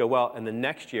that things go well. And the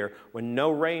next year, when no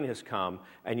rain has come,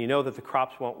 and you know that the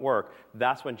crops won't work,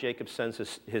 that's when Jacob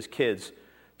sends his kids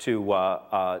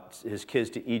to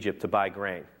Egypt to buy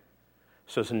grain.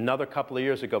 So it's another couple of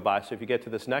years that go by. So if you get to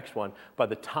this next one, by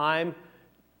the time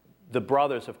the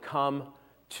brothers have come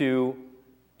to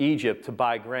Egypt to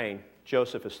buy grain,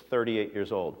 Joseph is 38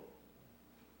 years old.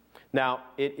 Now,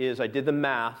 I did the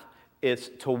math, it's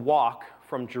to walk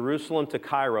from Jerusalem to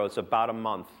Cairo, it's about a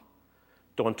month,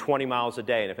 doing 20 miles a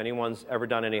day. And if anyone's ever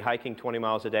done any hiking, 20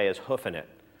 miles a day is hoofing it,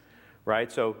 right?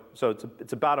 So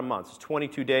it's about a month. It's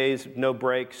 22 days, no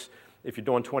breaks. If you're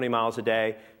doing 20 miles a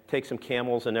day, take some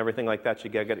camels and everything like that you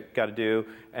got to do,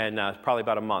 and probably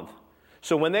about a month.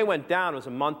 So when they went down, it was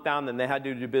a month down, then they had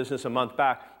to do business a month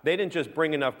back. They didn't just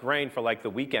bring enough grain for like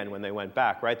the weekend when they went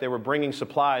back, right? They were bringing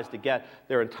supplies to get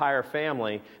their entire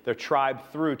family, their tribe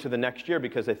through to the next year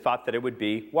because they thought that it would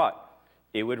be what?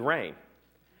 It would rain.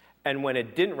 And when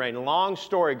it didn't rain, long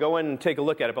story, go in and take a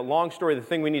look at it, but long story, the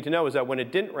thing we need to know is that when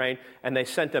it didn't rain and they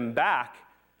sent them back,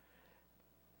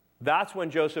 that's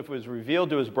when Joseph was revealed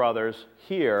to his brothers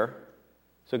here.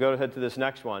 So go ahead to this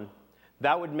next one.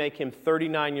 That would make him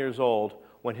 39 years old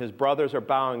when his brothers are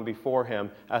bowing before him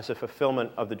as a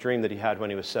fulfillment of the dream that he had when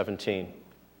he was 17.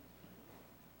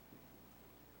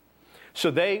 So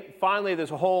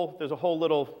there's a whole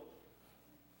little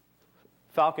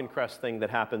falcon crest thing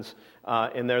that happens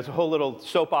in there. There's a whole little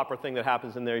soap opera thing that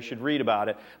happens in there. You should read about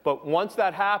it. But once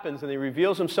that happens and he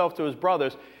reveals himself to his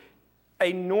brothers,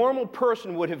 a normal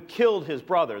person would have killed his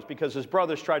brothers because his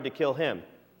brothers tried to kill him.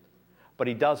 But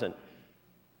he doesn't.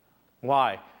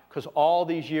 Why? Because all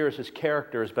these years his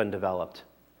character has been developed.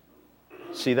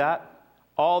 See that?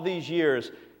 All these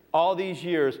years,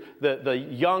 the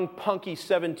young, punky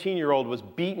 17-year-old was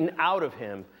beaten out of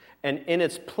him, and in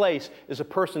its place is a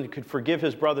person who could forgive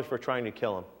his brothers for trying to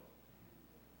kill him.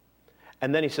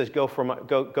 And then he says,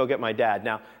 go get my dad.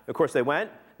 Now, of course, they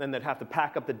went. Then they'd have to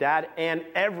pack up the dad and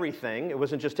everything. It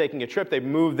wasn't just taking a trip. They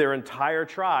moved their entire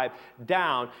tribe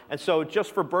down. And so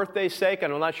just for birthday's sake,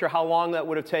 and I'm not sure how long that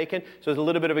would have taken, so there's a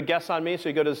little bit of a guess on me, so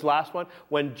you go to this last one.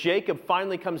 When Jacob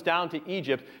finally comes down to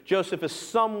Egypt, Joseph is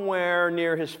somewhere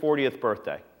near his 40th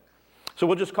birthday. So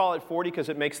we'll just call it 40 because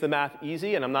it makes the math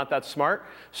easy, and I'm not that smart.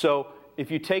 So if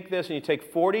you take this and you take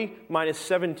 40 minus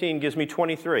 17 gives me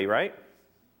 23, right?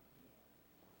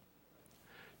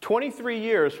 23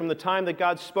 years from the time that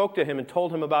God spoke to him and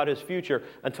told him about his future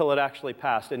until it actually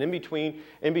passed. And in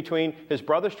between, his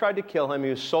brothers tried to kill him. He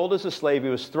was sold as a slave. He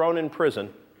was thrown in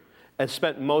prison and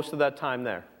spent most of that time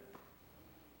there.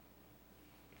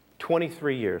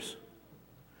 23 years.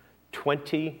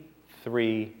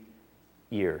 23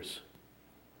 years.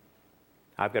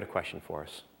 I've got a question for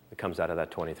us that comes out of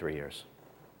that 23 years.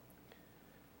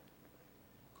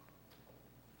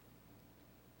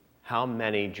 How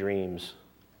many dreams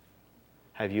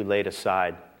have you laid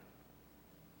aside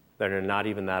that are not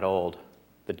even that old,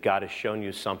 that God has shown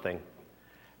you something,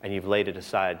 and you've laid it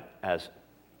aside as,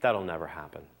 that'll never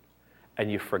happen.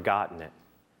 And you've forgotten it.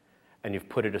 And you've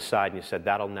put it aside and you said,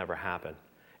 that'll never happen.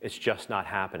 It's just not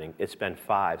happening. It's been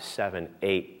 5, 7,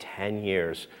 8, 10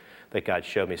 years that God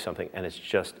showed me something, and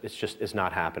it's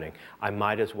not happening. I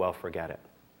might as well forget it.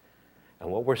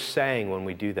 And what we're saying when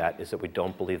we do that is that we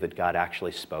don't believe that God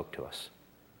actually spoke to us.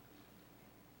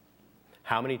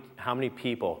 How many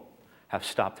people have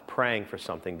stopped praying for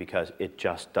something because it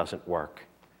just doesn't work?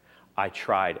 I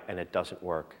tried and it doesn't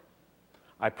work.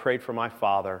 I prayed for my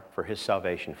father for his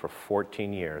salvation for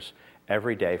 14 years,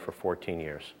 every day for 14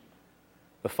 years.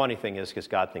 The funny thing is, because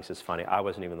God thinks it's funny, I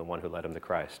wasn't even the one who led him to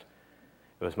Christ.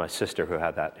 It was my sister who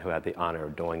had the honor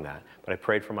of doing that. But I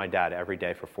prayed for my dad every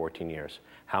day for 14 years.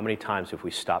 How many times have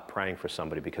we stopped praying for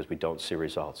somebody because we don't see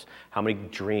results? How many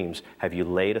dreams have you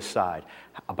laid aside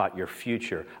about your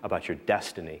future, about your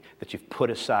destiny, that you've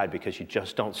put aside because you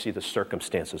just don't see the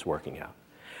circumstances working out?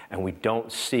 And we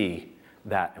don't see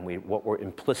that, and what we're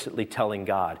implicitly telling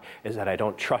God is that I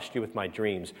don't trust you with my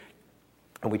dreams,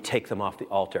 and we take them off the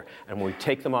altar. And when we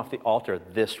take them off the altar,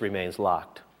 this remains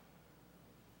locked.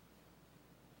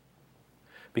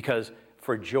 Because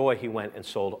for joy, he went and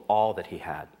sold all that he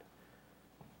had.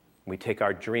 We take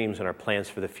our dreams and our plans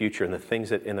for the future and the things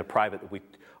that in the private that we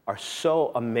are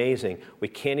so amazing, we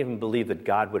can't even believe that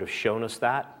God would have shown us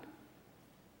that.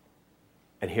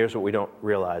 And here's what we don't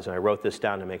realize, and I wrote this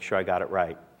down to make sure I got it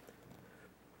right.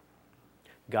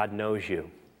 God knows you.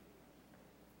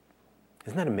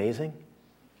 Isn't that amazing?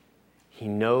 He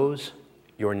knows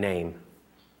your name.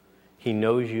 He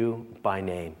knows you by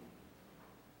name.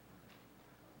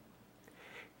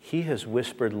 He has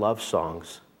whispered love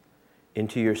songs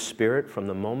into your spirit from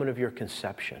the moment of your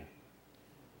conception.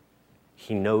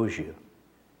 He knows you.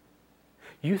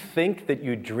 You think that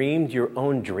you dreamed your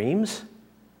own dreams?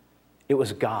 It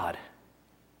was God.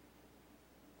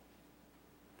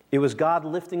 It was God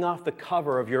lifting off the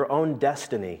cover of your own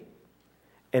destiny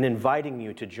and inviting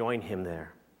you to join him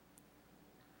there.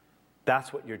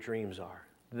 That's what your dreams are.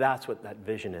 That's what that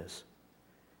vision is.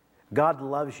 God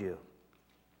loves you.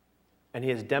 And he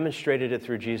has demonstrated it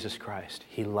through Jesus Christ.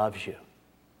 He loves you.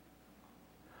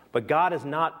 But God is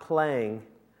not playing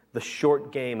the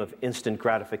short game of instant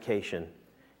gratification.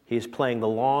 He is playing the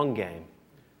long game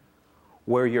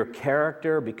where your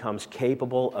character becomes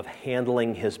capable of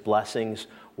handling his blessings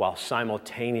while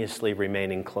simultaneously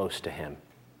remaining close to him.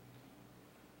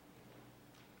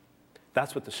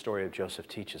 That's what the story of Joseph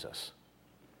teaches us.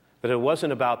 That it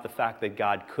wasn't about the fact that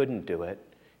God couldn't do it.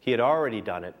 He had already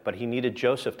done it, but he needed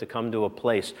Joseph to come to a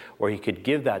place where he could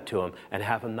give that to him and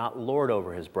have him not lord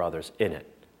over his brothers in it,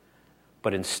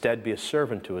 but instead be a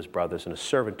servant to his brothers and a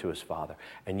servant to his father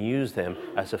and use them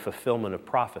as a fulfillment of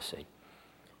prophecy.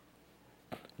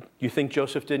 You think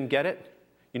Joseph didn't get it?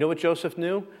 You know what Joseph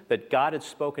knew? That God had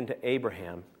spoken to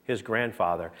Abraham, his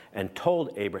grandfather, and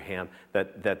told Abraham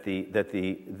that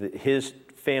his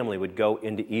family would go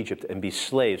into Egypt and be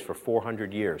slaves for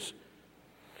 400 years.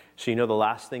 So you know the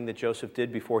last thing that Joseph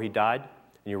did before he died?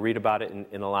 And you read about it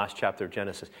in the last chapter of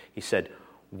Genesis. He said,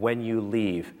 when you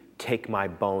leave, take my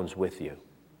bones with you.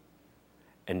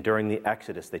 And during the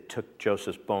Exodus, they took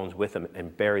Joseph's bones with them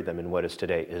and buried them in what is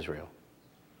today Israel.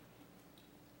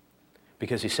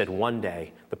 Because he said one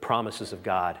day, the promises of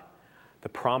God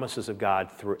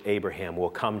through Abraham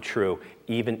will come true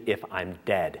even if I'm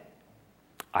dead.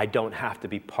 I don't have to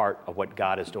be part of what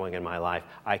God is doing in my life.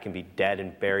 I can be dead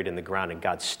and buried in the ground, and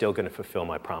God's still going to fulfill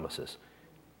my promises.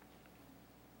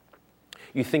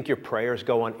 You think your prayers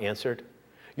go unanswered?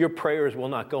 Your prayers will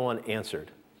not go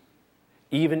unanswered.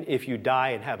 Even if you die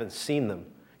and haven't seen them,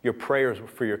 your prayers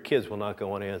for your kids will not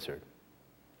go unanswered.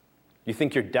 You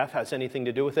think your death has anything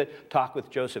to do with it? Talk with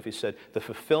Joseph. He said, the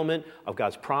fulfillment of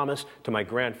God's promise to my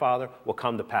grandfather will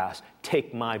come to pass.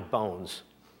 Take my bones.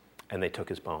 And they took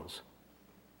his bones.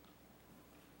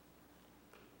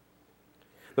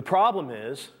 The problem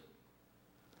is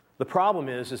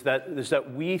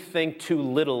that we think too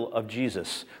little of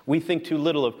Jesus. We think too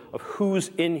little of who's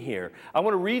in here. I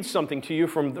want to read something to you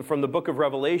from the book of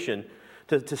Revelation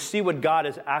to see what God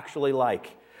is actually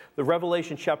like. The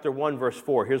Revelation chapter 1, verse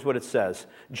 4, here's what it says.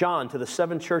 John, to the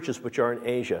 7 churches which are in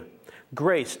Asia,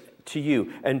 grace to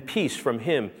you and peace from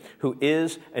him who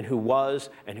is and who was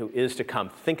and who is to come.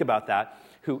 Think about that.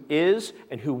 Who is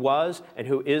and who was and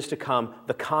who is to come,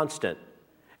 the constant.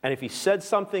 And if he said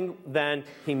something then,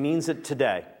 he means it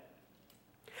today.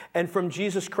 And from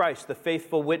Jesus Christ, the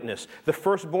faithful witness, the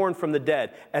firstborn from the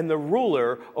dead, and the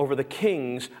ruler over the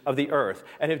kings of the earth.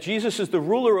 And if Jesus is the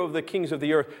ruler over the kings of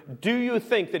the earth, do you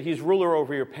think that he's ruler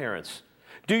over your parents?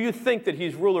 Do you think that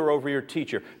he's ruler over your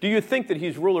teacher? Do you think that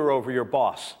he's ruler over your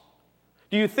boss?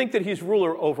 Do you think that he's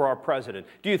ruler over our president?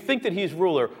 Do you think that he's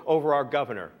ruler over our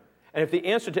governor? And if the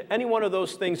answer to any one of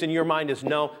those things in your mind is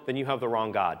no, then you have the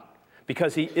wrong God.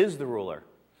 Because he is the ruler,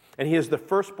 and he is the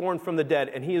firstborn from the dead,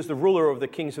 and he is the ruler of the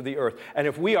kings of the earth. And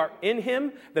if we are in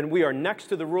him, then we are next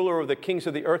to the ruler of the kings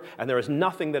of the earth, and there is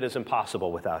nothing that is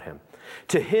impossible without him.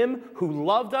 To him who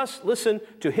loved us, listen,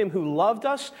 to him who loved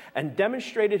us and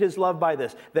demonstrated his love by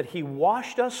this, that he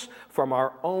washed us from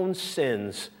our own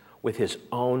sins with his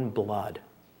own blood.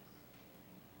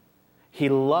 He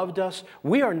loved us.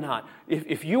 We are not.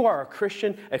 If you are a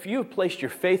Christian, if you have placed your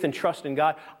faith and trust in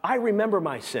God, I remember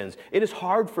my sins. It is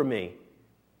hard for me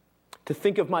to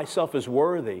think of myself as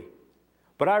worthy.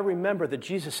 But I remember that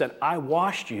Jesus said, I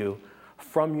washed you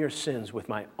from your sins with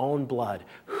my own blood.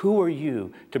 Who are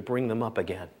you to bring them up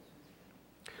again?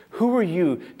 Who are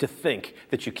you to think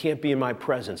that you can't be in my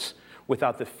presence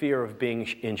without the fear of being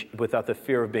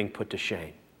put to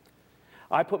shame?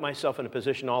 I put myself in a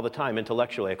position all the time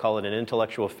intellectually. I call it an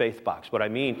intellectual faith box. What I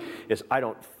mean is I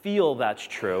don't feel that's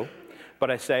true, but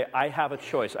I say I have a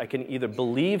choice. I can either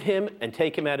believe him and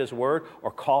take him at his word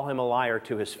or call him a liar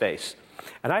to his face.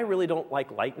 And I really don't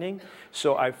like lightning,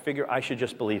 so I figure I should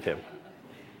just believe him.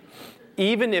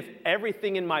 Even if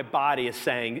everything in my body is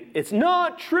saying, it's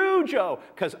not true, Joe,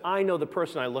 because I know the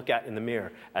person I look at in the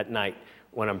mirror at night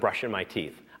when I'm brushing my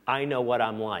teeth. I know what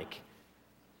I'm like.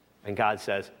 And God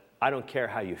says, I don't care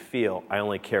how you feel. I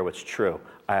only care what's true.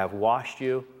 I have washed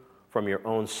you from your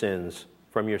own sins,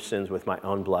 from your sins with my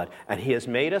own blood. And he has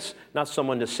made us, not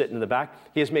someone to sit in the back,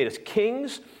 he has made us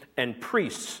kings and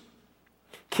priests.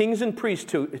 Kings and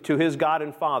priests to his God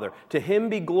and Father. To him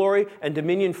be glory and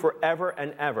dominion forever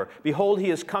and ever. Behold, he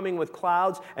is coming with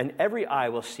clouds, and every eye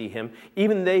will see him,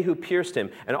 even they who pierced him.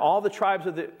 And all the tribes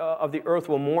of the earth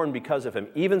will mourn because of him.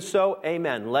 Even so,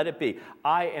 amen. Let it be.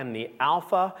 I am the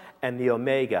Alpha and the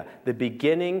Omega, the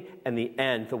beginning and the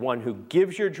end, the one who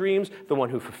gives your dreams, the one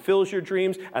who fulfills your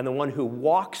dreams, and the one who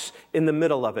walks in the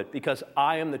middle of it, because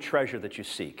I am the treasure that you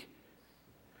seek.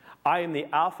 I am the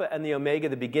Alpha and the Omega,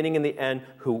 the beginning and the end,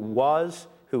 who was,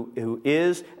 who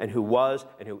is, and who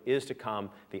is to come,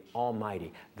 the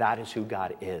Almighty. That is who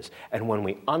God is. And when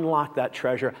we unlock that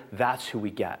treasure, that's who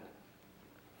we get.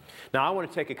 Now, I want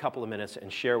to take a couple of minutes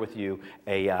and share with you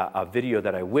a video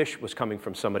that I wish was coming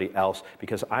from somebody else,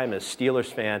 because I'm a Steelers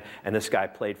fan, and this guy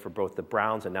played for both the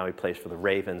Browns, and now he plays for the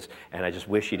Ravens, and I just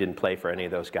wish he didn't play for any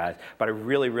of those guys. But I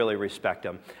really, really respect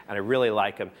him, and I really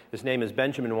like him. His name is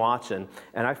Benjamin Watson,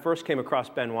 and I first came across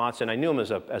Ben Watson. I knew him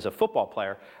as a football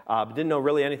player, but didn't know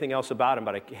really anything else about him,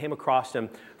 but I came across him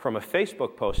from a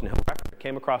Facebook post, and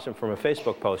came across him from a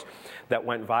Facebook post that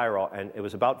went viral, and it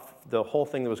was about the whole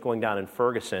thing that was going down in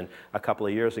Ferguson a couple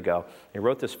of years ago. He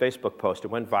wrote this Facebook post, it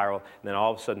went viral, and then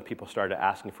all of a sudden people started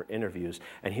asking for interviews,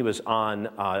 and he was on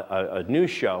a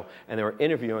news show, and they were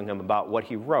interviewing him about what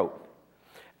he wrote.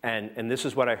 And this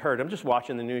is what I heard. I'm just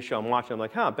watching the news show, I'm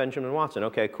like, Benjamin Watson,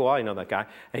 okay, cool, I know that guy.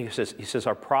 And he says,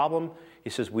 our problem,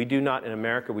 he says, in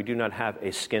America, we do not have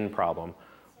a skin problem,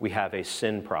 we have a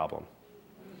sin problem.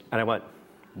 And I went,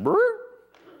 brr?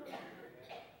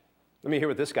 Let me hear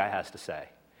what this guy has to say.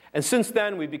 And since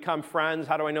then, we've become friends.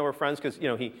 How do I know we're friends? Because,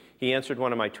 he answered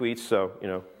one of my tweets, so,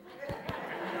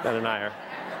 Ben and I are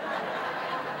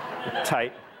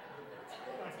tight.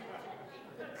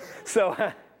 So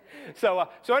I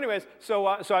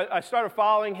started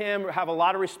following him, have a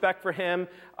lot of respect for him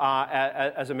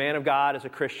as a man of God, as a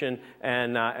Christian,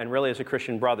 and really as a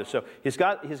Christian brother. So he's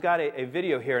got a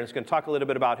video here, and it's going to talk a little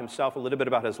bit about himself, a little bit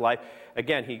about his life.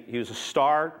 Again, he was a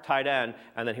star tight end,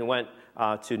 and then he went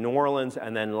to New Orleans,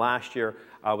 and then last year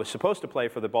was supposed to play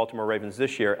for the Baltimore Ravens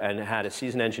this year, and had a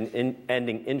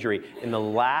season-ending injury in the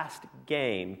last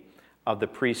game of the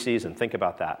preseason. Think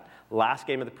about that. Last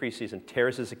game of the preseason,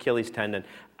 tears his Achilles tendon,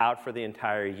 out for the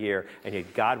entire year, and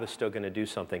yet God was still going to do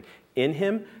something in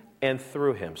him and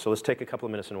through him. So let's take a couple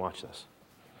of minutes and watch this.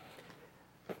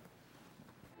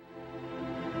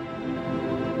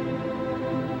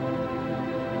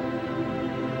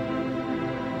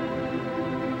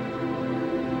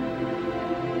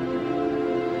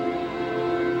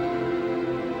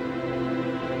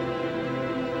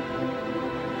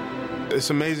 It's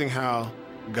amazing how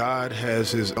God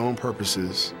has his own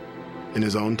purposes in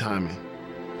his own timing,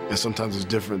 and sometimes it's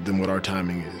different than what our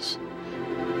timing is.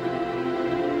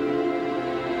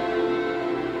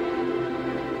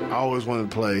 I always wanted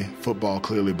to play football,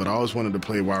 clearly, but I always wanted to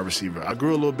play wide receiver. I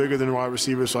grew a little bigger than a wide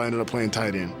receiver, so I ended up playing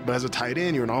tight end. But as a tight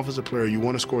end, you're an offensive player. You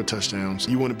want to score touchdowns.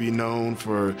 You want to be known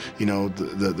for,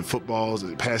 the footballs,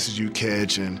 the passes you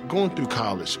catch, and going through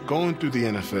college, going through the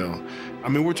NFL. I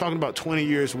mean, we're talking about 20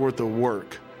 years worth of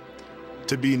work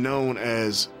to be known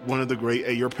as one of the great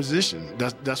at your position.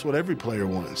 That's what every player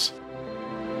wants.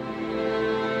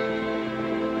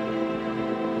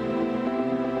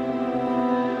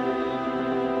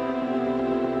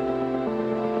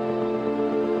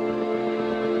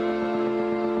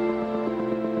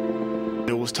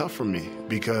 It was tough for me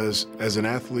because as an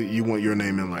athlete, you want your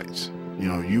name in lights.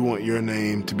 You want your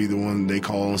name to be the one they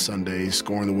call on Sundays,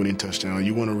 scoring the winning touchdown.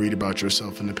 You want to read about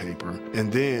yourself in the paper.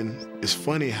 And then it's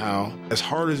funny how, as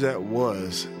hard as that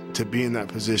was to be in that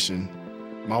position,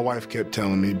 My wife kept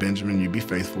telling me, Benjamin, you be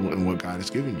faithful in what God has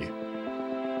given you.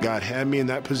 God had me in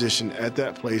that position at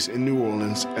that place in New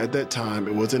Orleans at that time.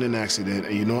 It wasn't an accident.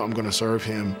 And you know, I'm going to serve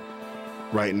him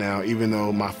right now, even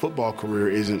though my football career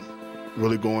isn't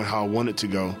really going how I want it to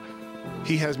go.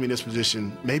 He has me in this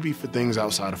position maybe for things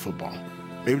outside of football.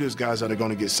 Maybe there's guys that are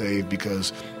going to get saved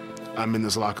because I'm in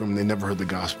this locker room and they never heard the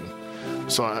gospel.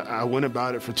 So I went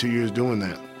about it for 2 years doing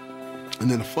that. And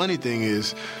then the funny thing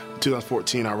is, in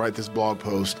 2014, I write this blog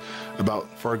post about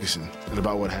Ferguson and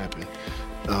about what happened,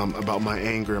 about my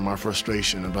anger and my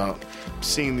frustration, about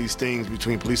seeing these things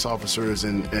between police officers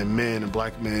and men and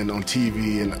black men on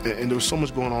TV. And there was so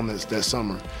much going on that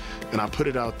summer. And I put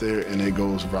it out there and it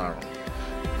goes viral.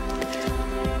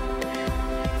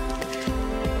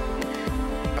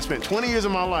 I spent 20 years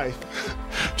of my life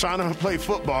trying to play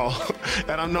football,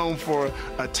 and I'm known for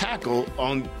a tackle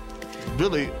on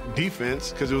really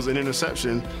defense because it was an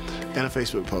interception and a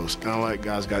Facebook post. And I'm like,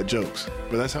 God's got jokes,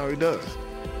 but that's how he does.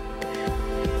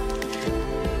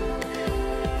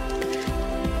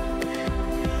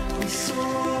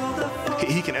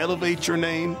 He can elevate your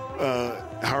name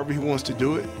however he wants to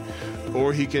do it,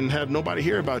 or he can have nobody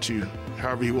hear about you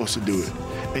however he wants to do it.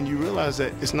 And you realize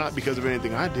that it's not because of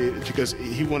anything I did, it's because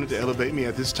he wanted to elevate me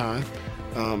at this time.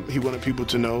 He wanted people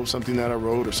to know something that I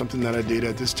wrote or something that I did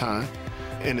at this time.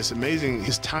 And it's amazing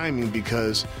his timing,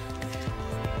 because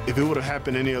if it would have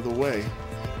happened any other way,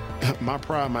 my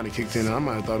pride might have kicked in and I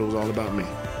might have thought it was all about me.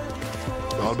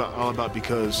 All about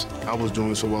because I was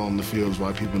doing so well on the fields,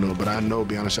 why people know. But I know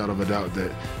beyond a shadow of a doubt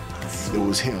that it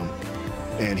was him.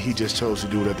 And he just chose to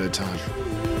do it at that time.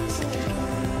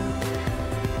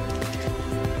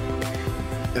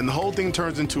 And the whole thing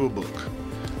turns into a book,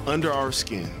 Under Our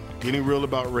Skin, getting real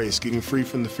about race, getting free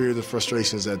from the fears and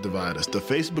frustrations that divide us. The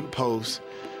Facebook post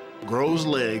grows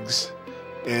legs,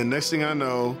 and next thing I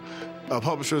know, a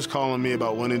publisher is calling me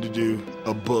about wanting to do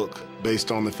a book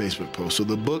based on the Facebook post. So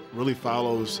the book really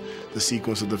follows the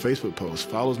sequence of the Facebook post,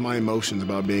 follows my emotions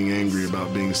about being angry,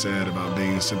 about being sad, about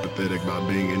being sympathetic, about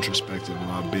being introspective,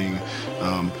 about being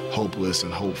hopeless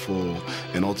and hopeful,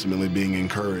 and ultimately being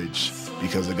encouraged,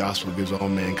 because the gospel gives all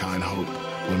mankind hope.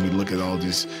 When we look at all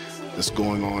this that's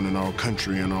going on in our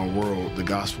country and our world, the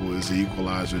gospel is the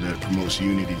equalizer that promotes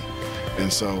unity.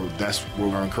 And so that's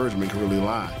where our encouragement can really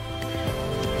lie.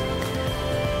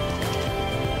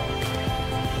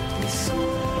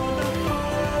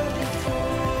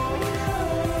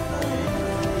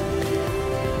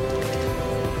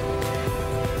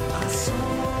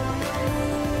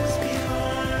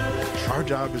 Our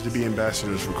job is to be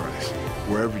ambassadors for Christ,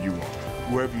 wherever you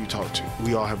are, wherever you talk to.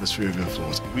 We all have a sphere of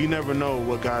influence. We never know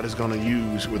what God is going to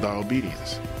use with our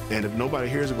obedience. And if nobody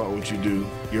hears about what you do,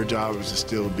 your job is to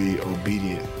still be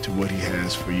obedient to what he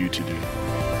has for you to do.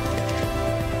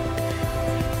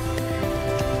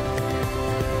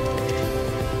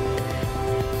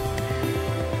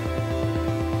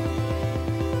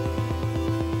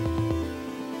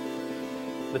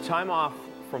 The time off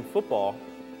from football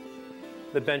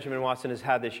that Benjamin Watson has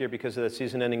had this year because of the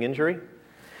season-ending injury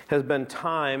has been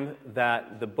time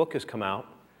that the book has come out.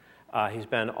 He's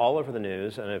been all over the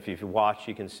news, and if you've watched,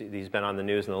 you can see he's been on the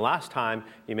news. And the last time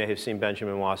you may have seen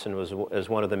Benjamin Watson was as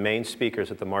one of the main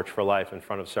speakers at the March for Life in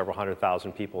front of several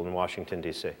 100,000 people in Washington,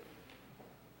 D.C.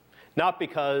 Not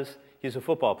because he's a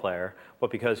football player, but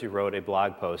because he wrote a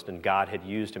blog post and God had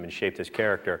used him and shaped his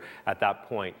character at that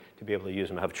point to be able to use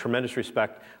him. I have tremendous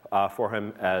respect for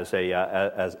him as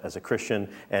a Christian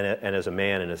and as a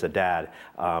man and as a dad.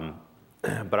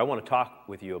 But I want to talk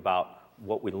with you about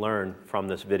what we learned from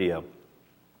this video.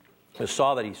 I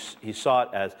saw that he saw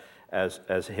it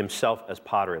as himself as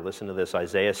pottery. Listen to this,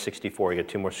 Isaiah 64. You get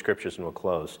two more scriptures and we'll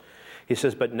close. He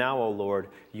says, "But now, O Lord,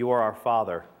 you are our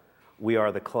Father. We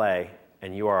are the clay,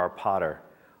 and you are our potter.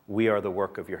 We are the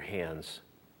work of your hands."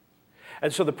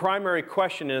 And so the primary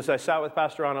question is, I sat with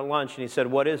Pastor Ron at lunch, and he said,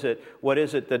 what is it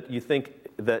that you think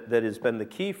that has been the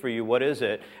key for you? What is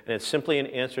it? And it's simply an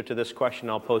answer to this question.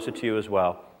 I'll pose it to you as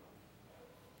well.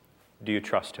 Do you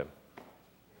trust him?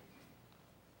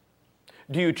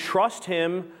 Do you trust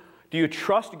him? Do you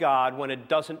trust God when it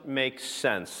doesn't make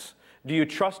sense? Do you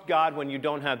trust God when you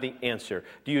don't have the answer?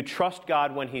 Do you trust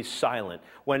God when he's silent?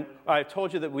 When I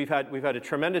told you that we've had a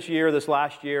tremendous year this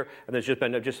last year, and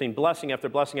I've just seen blessing after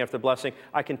blessing after blessing.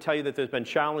 I can tell you that there's been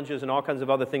challenges and all kinds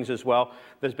of other things as well.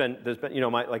 There's been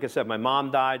like I said, my mom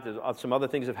died. There's some other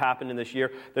things have happened in this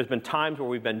year. There's been times where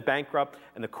we've been bankrupt,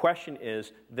 and the question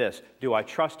is this: do I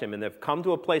trust him? And they've come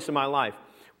to a place in my life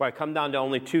where I come down to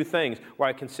only two things, where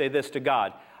I can say this to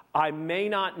God: I may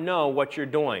not know what you're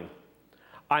doing.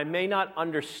 I may not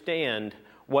understand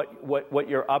what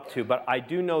you're up to, but I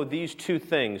do know these two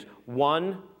things.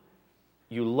 One,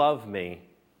 you love me,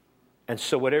 and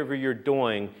so whatever you're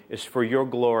doing is for your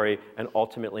glory and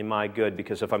ultimately my good,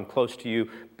 because if I'm close to you,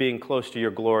 being close to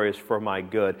your glory is for my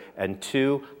good. And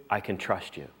two, I can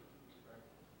trust you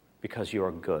because you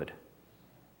are good.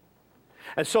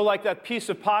 And so like that piece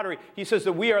of pottery, he says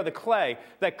that we are the clay.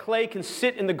 That clay can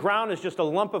sit in the ground as just a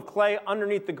lump of clay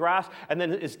underneath the grass, and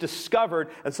then it's discovered,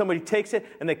 and somebody takes it,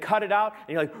 and they cut it out, and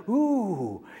you're like,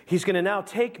 ooh, he's going to now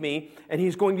take me, and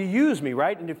he's going to use me,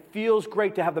 right? And it feels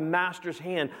great to have the master's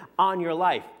hand on your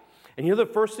life. And you know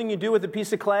the first thing you do with a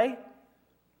piece of clay?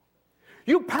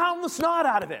 You pound the snot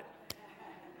out of it.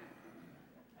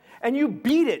 And you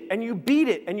beat it, and you beat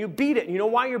it, and you beat it. And you know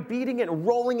why you're beating it and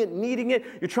rolling it, kneading it?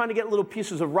 You're trying to get little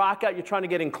pieces of rock out. You're trying to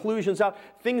get inclusions out,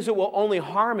 things that will only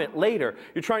harm it later.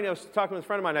 I was talking with a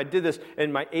friend of mine. I did this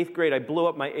in my 8th grade. I blew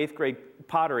up my 8th grade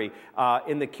pottery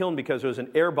in the kiln because there was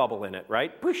an air bubble in it,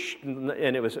 right? Push, and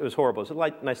it was horrible. It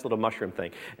was a nice little mushroom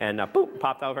thing. And boop,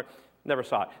 popped out of it. Never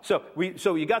saw it.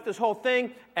 So you got this whole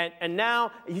thing, and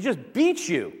now he just beats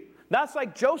you. That's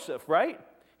like Joseph, right?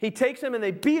 He takes him and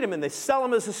they beat him and they sell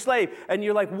him as a slave. And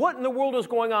you're like, what in the world is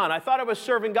going on? I thought I was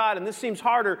serving God, and this seems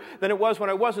harder than it was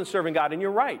when I wasn't serving God. And you're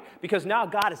right, because now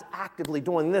God is actively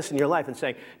doing this in your life and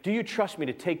saying, do you trust me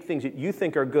to take things that you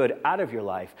think are good out of your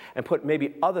life and put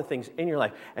maybe other things in your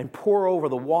life and pour over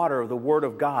the water of the Word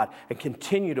of God and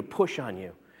continue to push on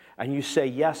you? And you say,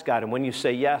 yes, God. And when you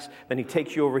say yes, then he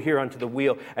takes you over here onto the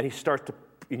wheel, and he starts to,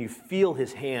 and you feel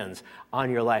his hands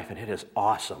on your life, and it is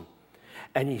awesome.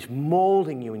 And he's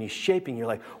molding you and he's shaping you. You're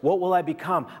like, what will I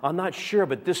become? I'm not sure,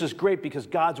 but this is great because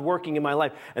God's working in my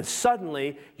life. And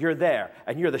suddenly you're there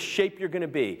and you're the shape you're going to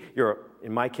be. You're,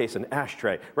 in my case, an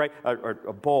ashtray, right? Or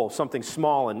a bowl, something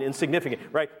small and insignificant,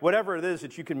 right? Whatever it is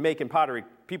that you can make in pottery.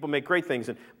 People make great things,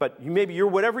 but maybe you're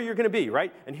whatever you're going to be,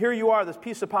 right? And here you are, this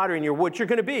piece of pottery, and you're what you're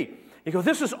going to be. You go,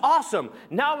 this is awesome.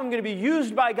 Now I'm going to be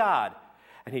used by God.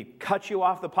 And he cuts you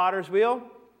off the potter's wheel,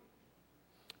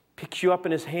 picks you up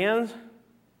in his hands,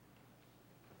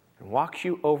 and walks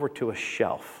you over to a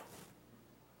shelf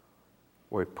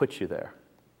where he puts you there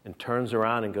and turns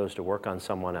around and goes to work on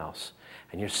someone else.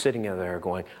 And you're sitting there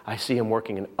going, I see him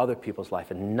working in other people's life,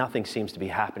 and nothing seems to be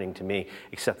happening to me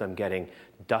except I'm getting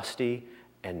dusty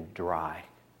and dry.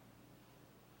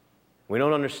 We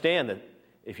don't understand that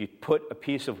if you put a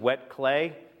piece of wet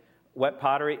clay, wet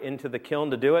pottery into the kiln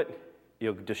to do it,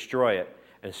 you'll destroy it.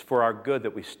 And it's for our good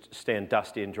that we stand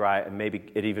dusty and dry, and maybe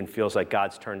it even feels like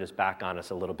God's turned his back on us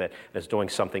a little bit and is doing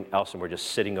something else, and we're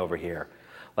just sitting over here.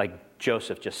 Like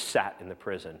Joseph just sat in the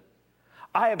prison.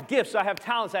 I have gifts, I have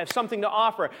talents, I have something to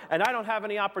offer, and I don't have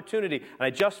any opportunity, and I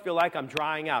just feel like I'm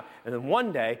drying out. And then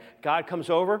one day, God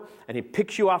comes over, and he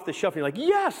picks you off the shelf, and you're like,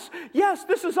 yes, yes,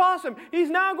 this is awesome.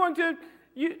 He's now going to,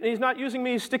 he's not using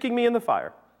me, he's sticking me in the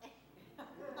fire.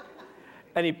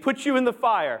 And he puts you in the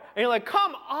fire, and you're like,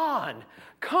 come on.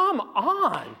 Come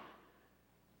on.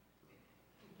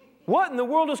 What in the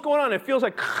world is going on? It feels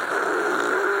like,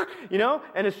 you know,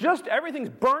 and it's just everything's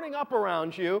burning up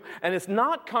around you, and it's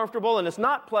not comfortable, and it's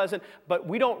not pleasant, but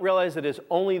we don't realize that it's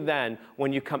only then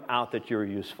when you come out that you're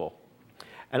useful.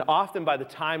 And often by the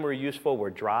time we're useful,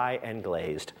 we're dry and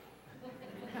glazed.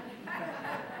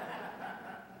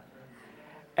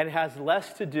 And it has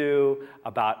less to do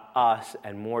about us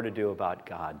and more to do about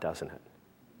God, doesn't it?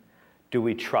 Do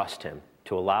we trust him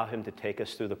to allow him to take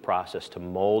us through the process to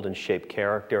mold and shape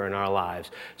character in our lives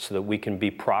so that we can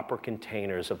be proper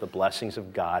containers of the blessings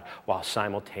of God while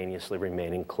simultaneously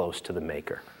remaining close to the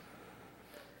Maker?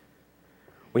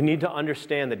 We need to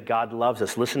understand that God loves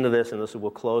us. Listen to this, and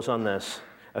we'll close on this.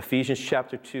 Ephesians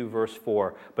chapter 2, verse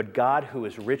 4. But God, who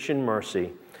is rich in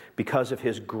mercy, because of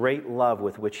his great love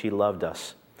with which he loved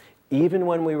us, even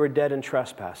when we were dead in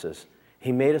trespasses,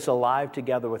 he made us alive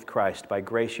together with Christ. By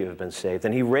grace you have been saved.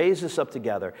 And he raised us up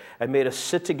together and made us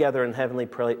sit together in heavenly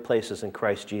places in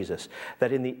Christ Jesus,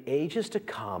 that in the ages to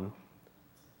come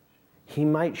he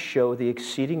might show the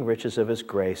exceeding riches of his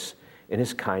grace in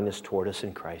his kindness toward us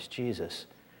in Christ Jesus.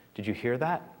 Did you hear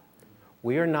that?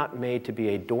 We are not made to be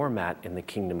a doormat in the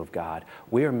kingdom of God.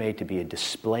 We are made to be a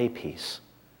display piece.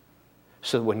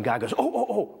 So when God goes,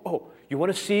 oh, you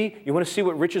want to see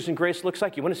what riches and grace looks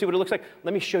like? You want to see what it looks like?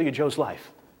 Let me show you Joe's life.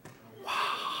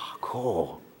 Wow,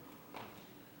 cool.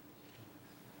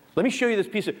 Let me show you this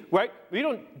piece of, right?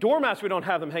 Doormats, we don't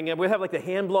have them hanging up. We have like the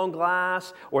hand-blown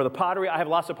glass or the pottery. I have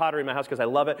lots of pottery in my house because I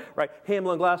love it, right?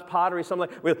 Hand-blown glass, pottery, something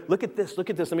like, look at this.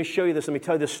 Let me show you this. Let me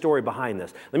tell you the story behind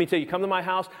this. Let me tell you, come to my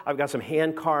house. I've got some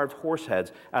hand-carved horse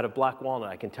heads out of black walnut.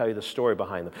 I can tell you the story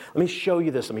behind them. Let me show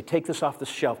you this. Let me take this off the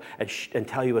shelf and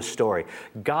tell you a story.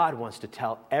 God wants to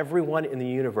tell everyone in the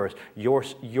universe your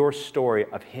story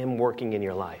of him working in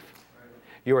your life.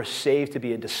 You are saved to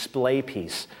be a display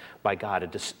piece by God,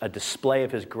 a display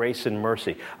of his grace and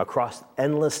mercy across the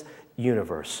endless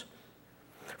universe.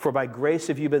 For by grace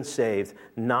have you been saved,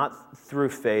 not through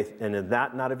faith, and in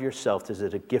that not of yourself, is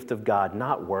it a gift of God,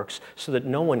 not works, so that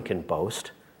no one can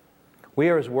boast. We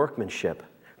are his workmanship,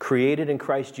 created in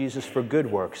Christ Jesus for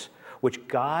good works, which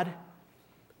God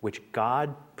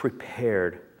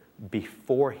prepared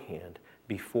beforehand,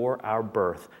 before our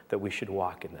birth, that we should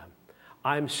walk in them.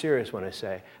 I'm serious when I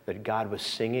say that God was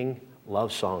singing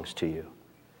love songs to you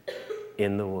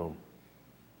in the womb.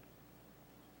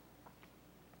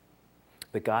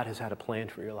 That God has had a plan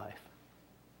for your life.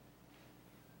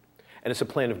 And it's a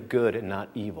plan of good and not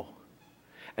evil.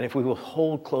 And if we will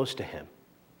hold close to him,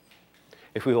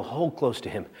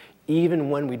 even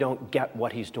when we don't get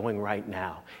what he's doing right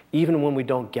now, even when we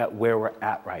don't get where we're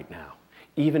at right now,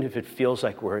 even if it feels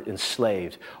like we're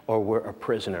enslaved or we're a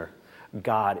prisoner,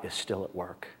 God is still at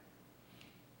work.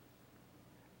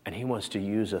 And he wants to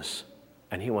use us,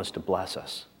 and he wants to bless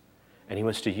us. And he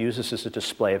wants to use us as a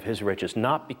display of his riches,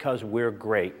 not because we're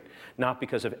great, not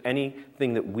because of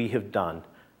anything that we have done,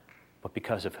 but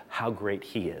because of how great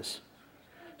he is.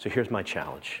 So here's my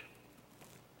challenge.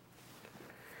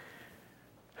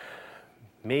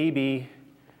 Maybe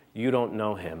you don't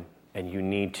know him, and you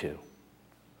need to.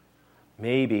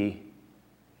 Maybe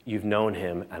you've known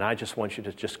him, and I just want you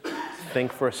to just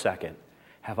think for a second.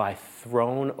 Have I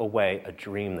thrown away a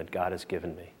dream that God has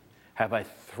given me? Have I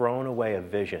thrown away a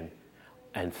vision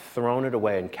and thrown it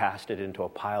away and cast it into a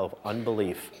pile of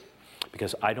unbelief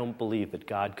because I don't believe that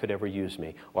God could ever use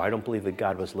me, or I don't believe that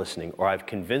God was listening, or I've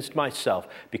convinced myself,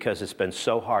 because it's been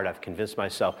so hard, I've convinced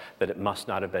myself that it must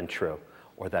not have been true,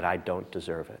 or that I don't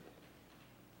deserve it?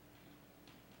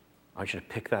 I want you to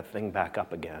pick that thing back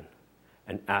up again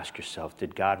and ask yourself,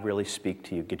 did God really speak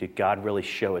to you? Did God really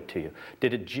show it to you?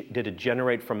 Did it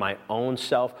generate from my own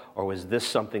self, or was this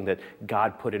something that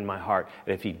God put in my heart?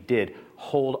 And if he did,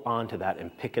 hold on to that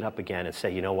and pick it up again and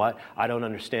say, you know what? I don't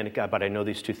understand it, God, but I know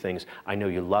these two things. I know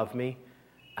you love me,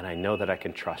 and I know that I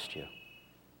can trust you.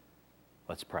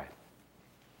 Let's pray.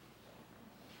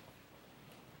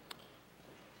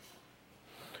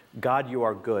 God, you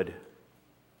are good,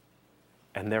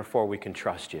 and therefore we can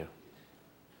trust you.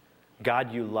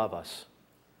 God, you love us,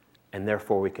 and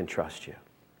therefore we can trust you.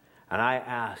 And I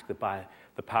ask that by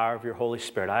the power of your Holy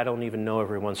Spirit, I don't even know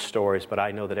everyone's stories, but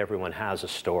I know that everyone has a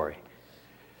story,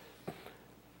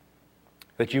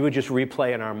 that you would just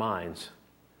replay in our minds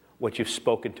what you've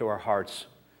spoken to our hearts,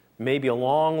 maybe a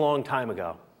long, long time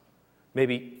ago,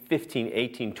 maybe 15,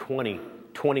 18, 20,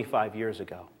 25 years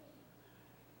ago.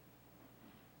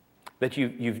 That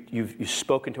you've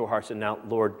spoken to our hearts, and now,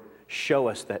 Lord, show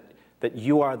us that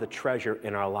you are the treasure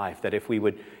in our life, that if we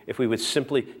would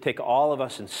simply take all of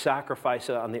us and sacrifice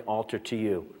it on the altar to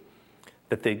you,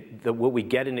 that what we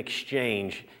get in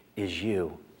exchange is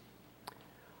you.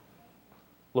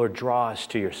 Lord, draw us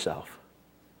to yourself.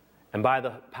 And by the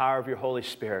power of your Holy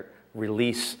Spirit,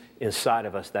 release inside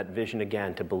of us that vision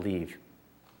again to believe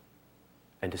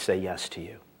and to say yes to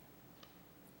you.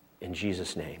 In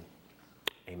Jesus' name,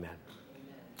 amen.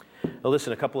 Now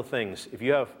listen, a couple of things. If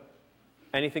you have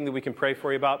anything that we can pray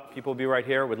for you about, people will be right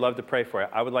here. We'd love to pray for you.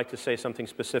 I would like to say something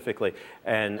specifically,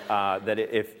 and that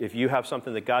if you have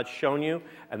something that God's shown you,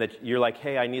 and that you're like,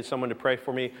 hey, I need someone to pray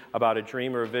for me about a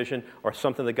dream or a vision, or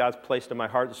something that God's placed in my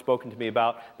heart and spoken to me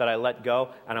about that I let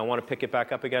go, and I want to pick it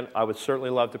back up again, I would certainly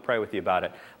love to pray with you about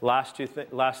it. Last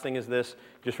thing is this.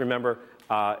 Just remember,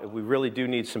 we really do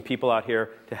need some people out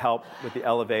here to help with the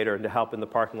elevator and to help in the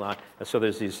parking lot. And so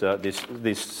there's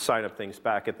these sign-up things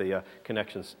back at the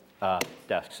connections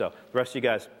desk. So the rest of you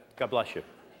guys, God bless you.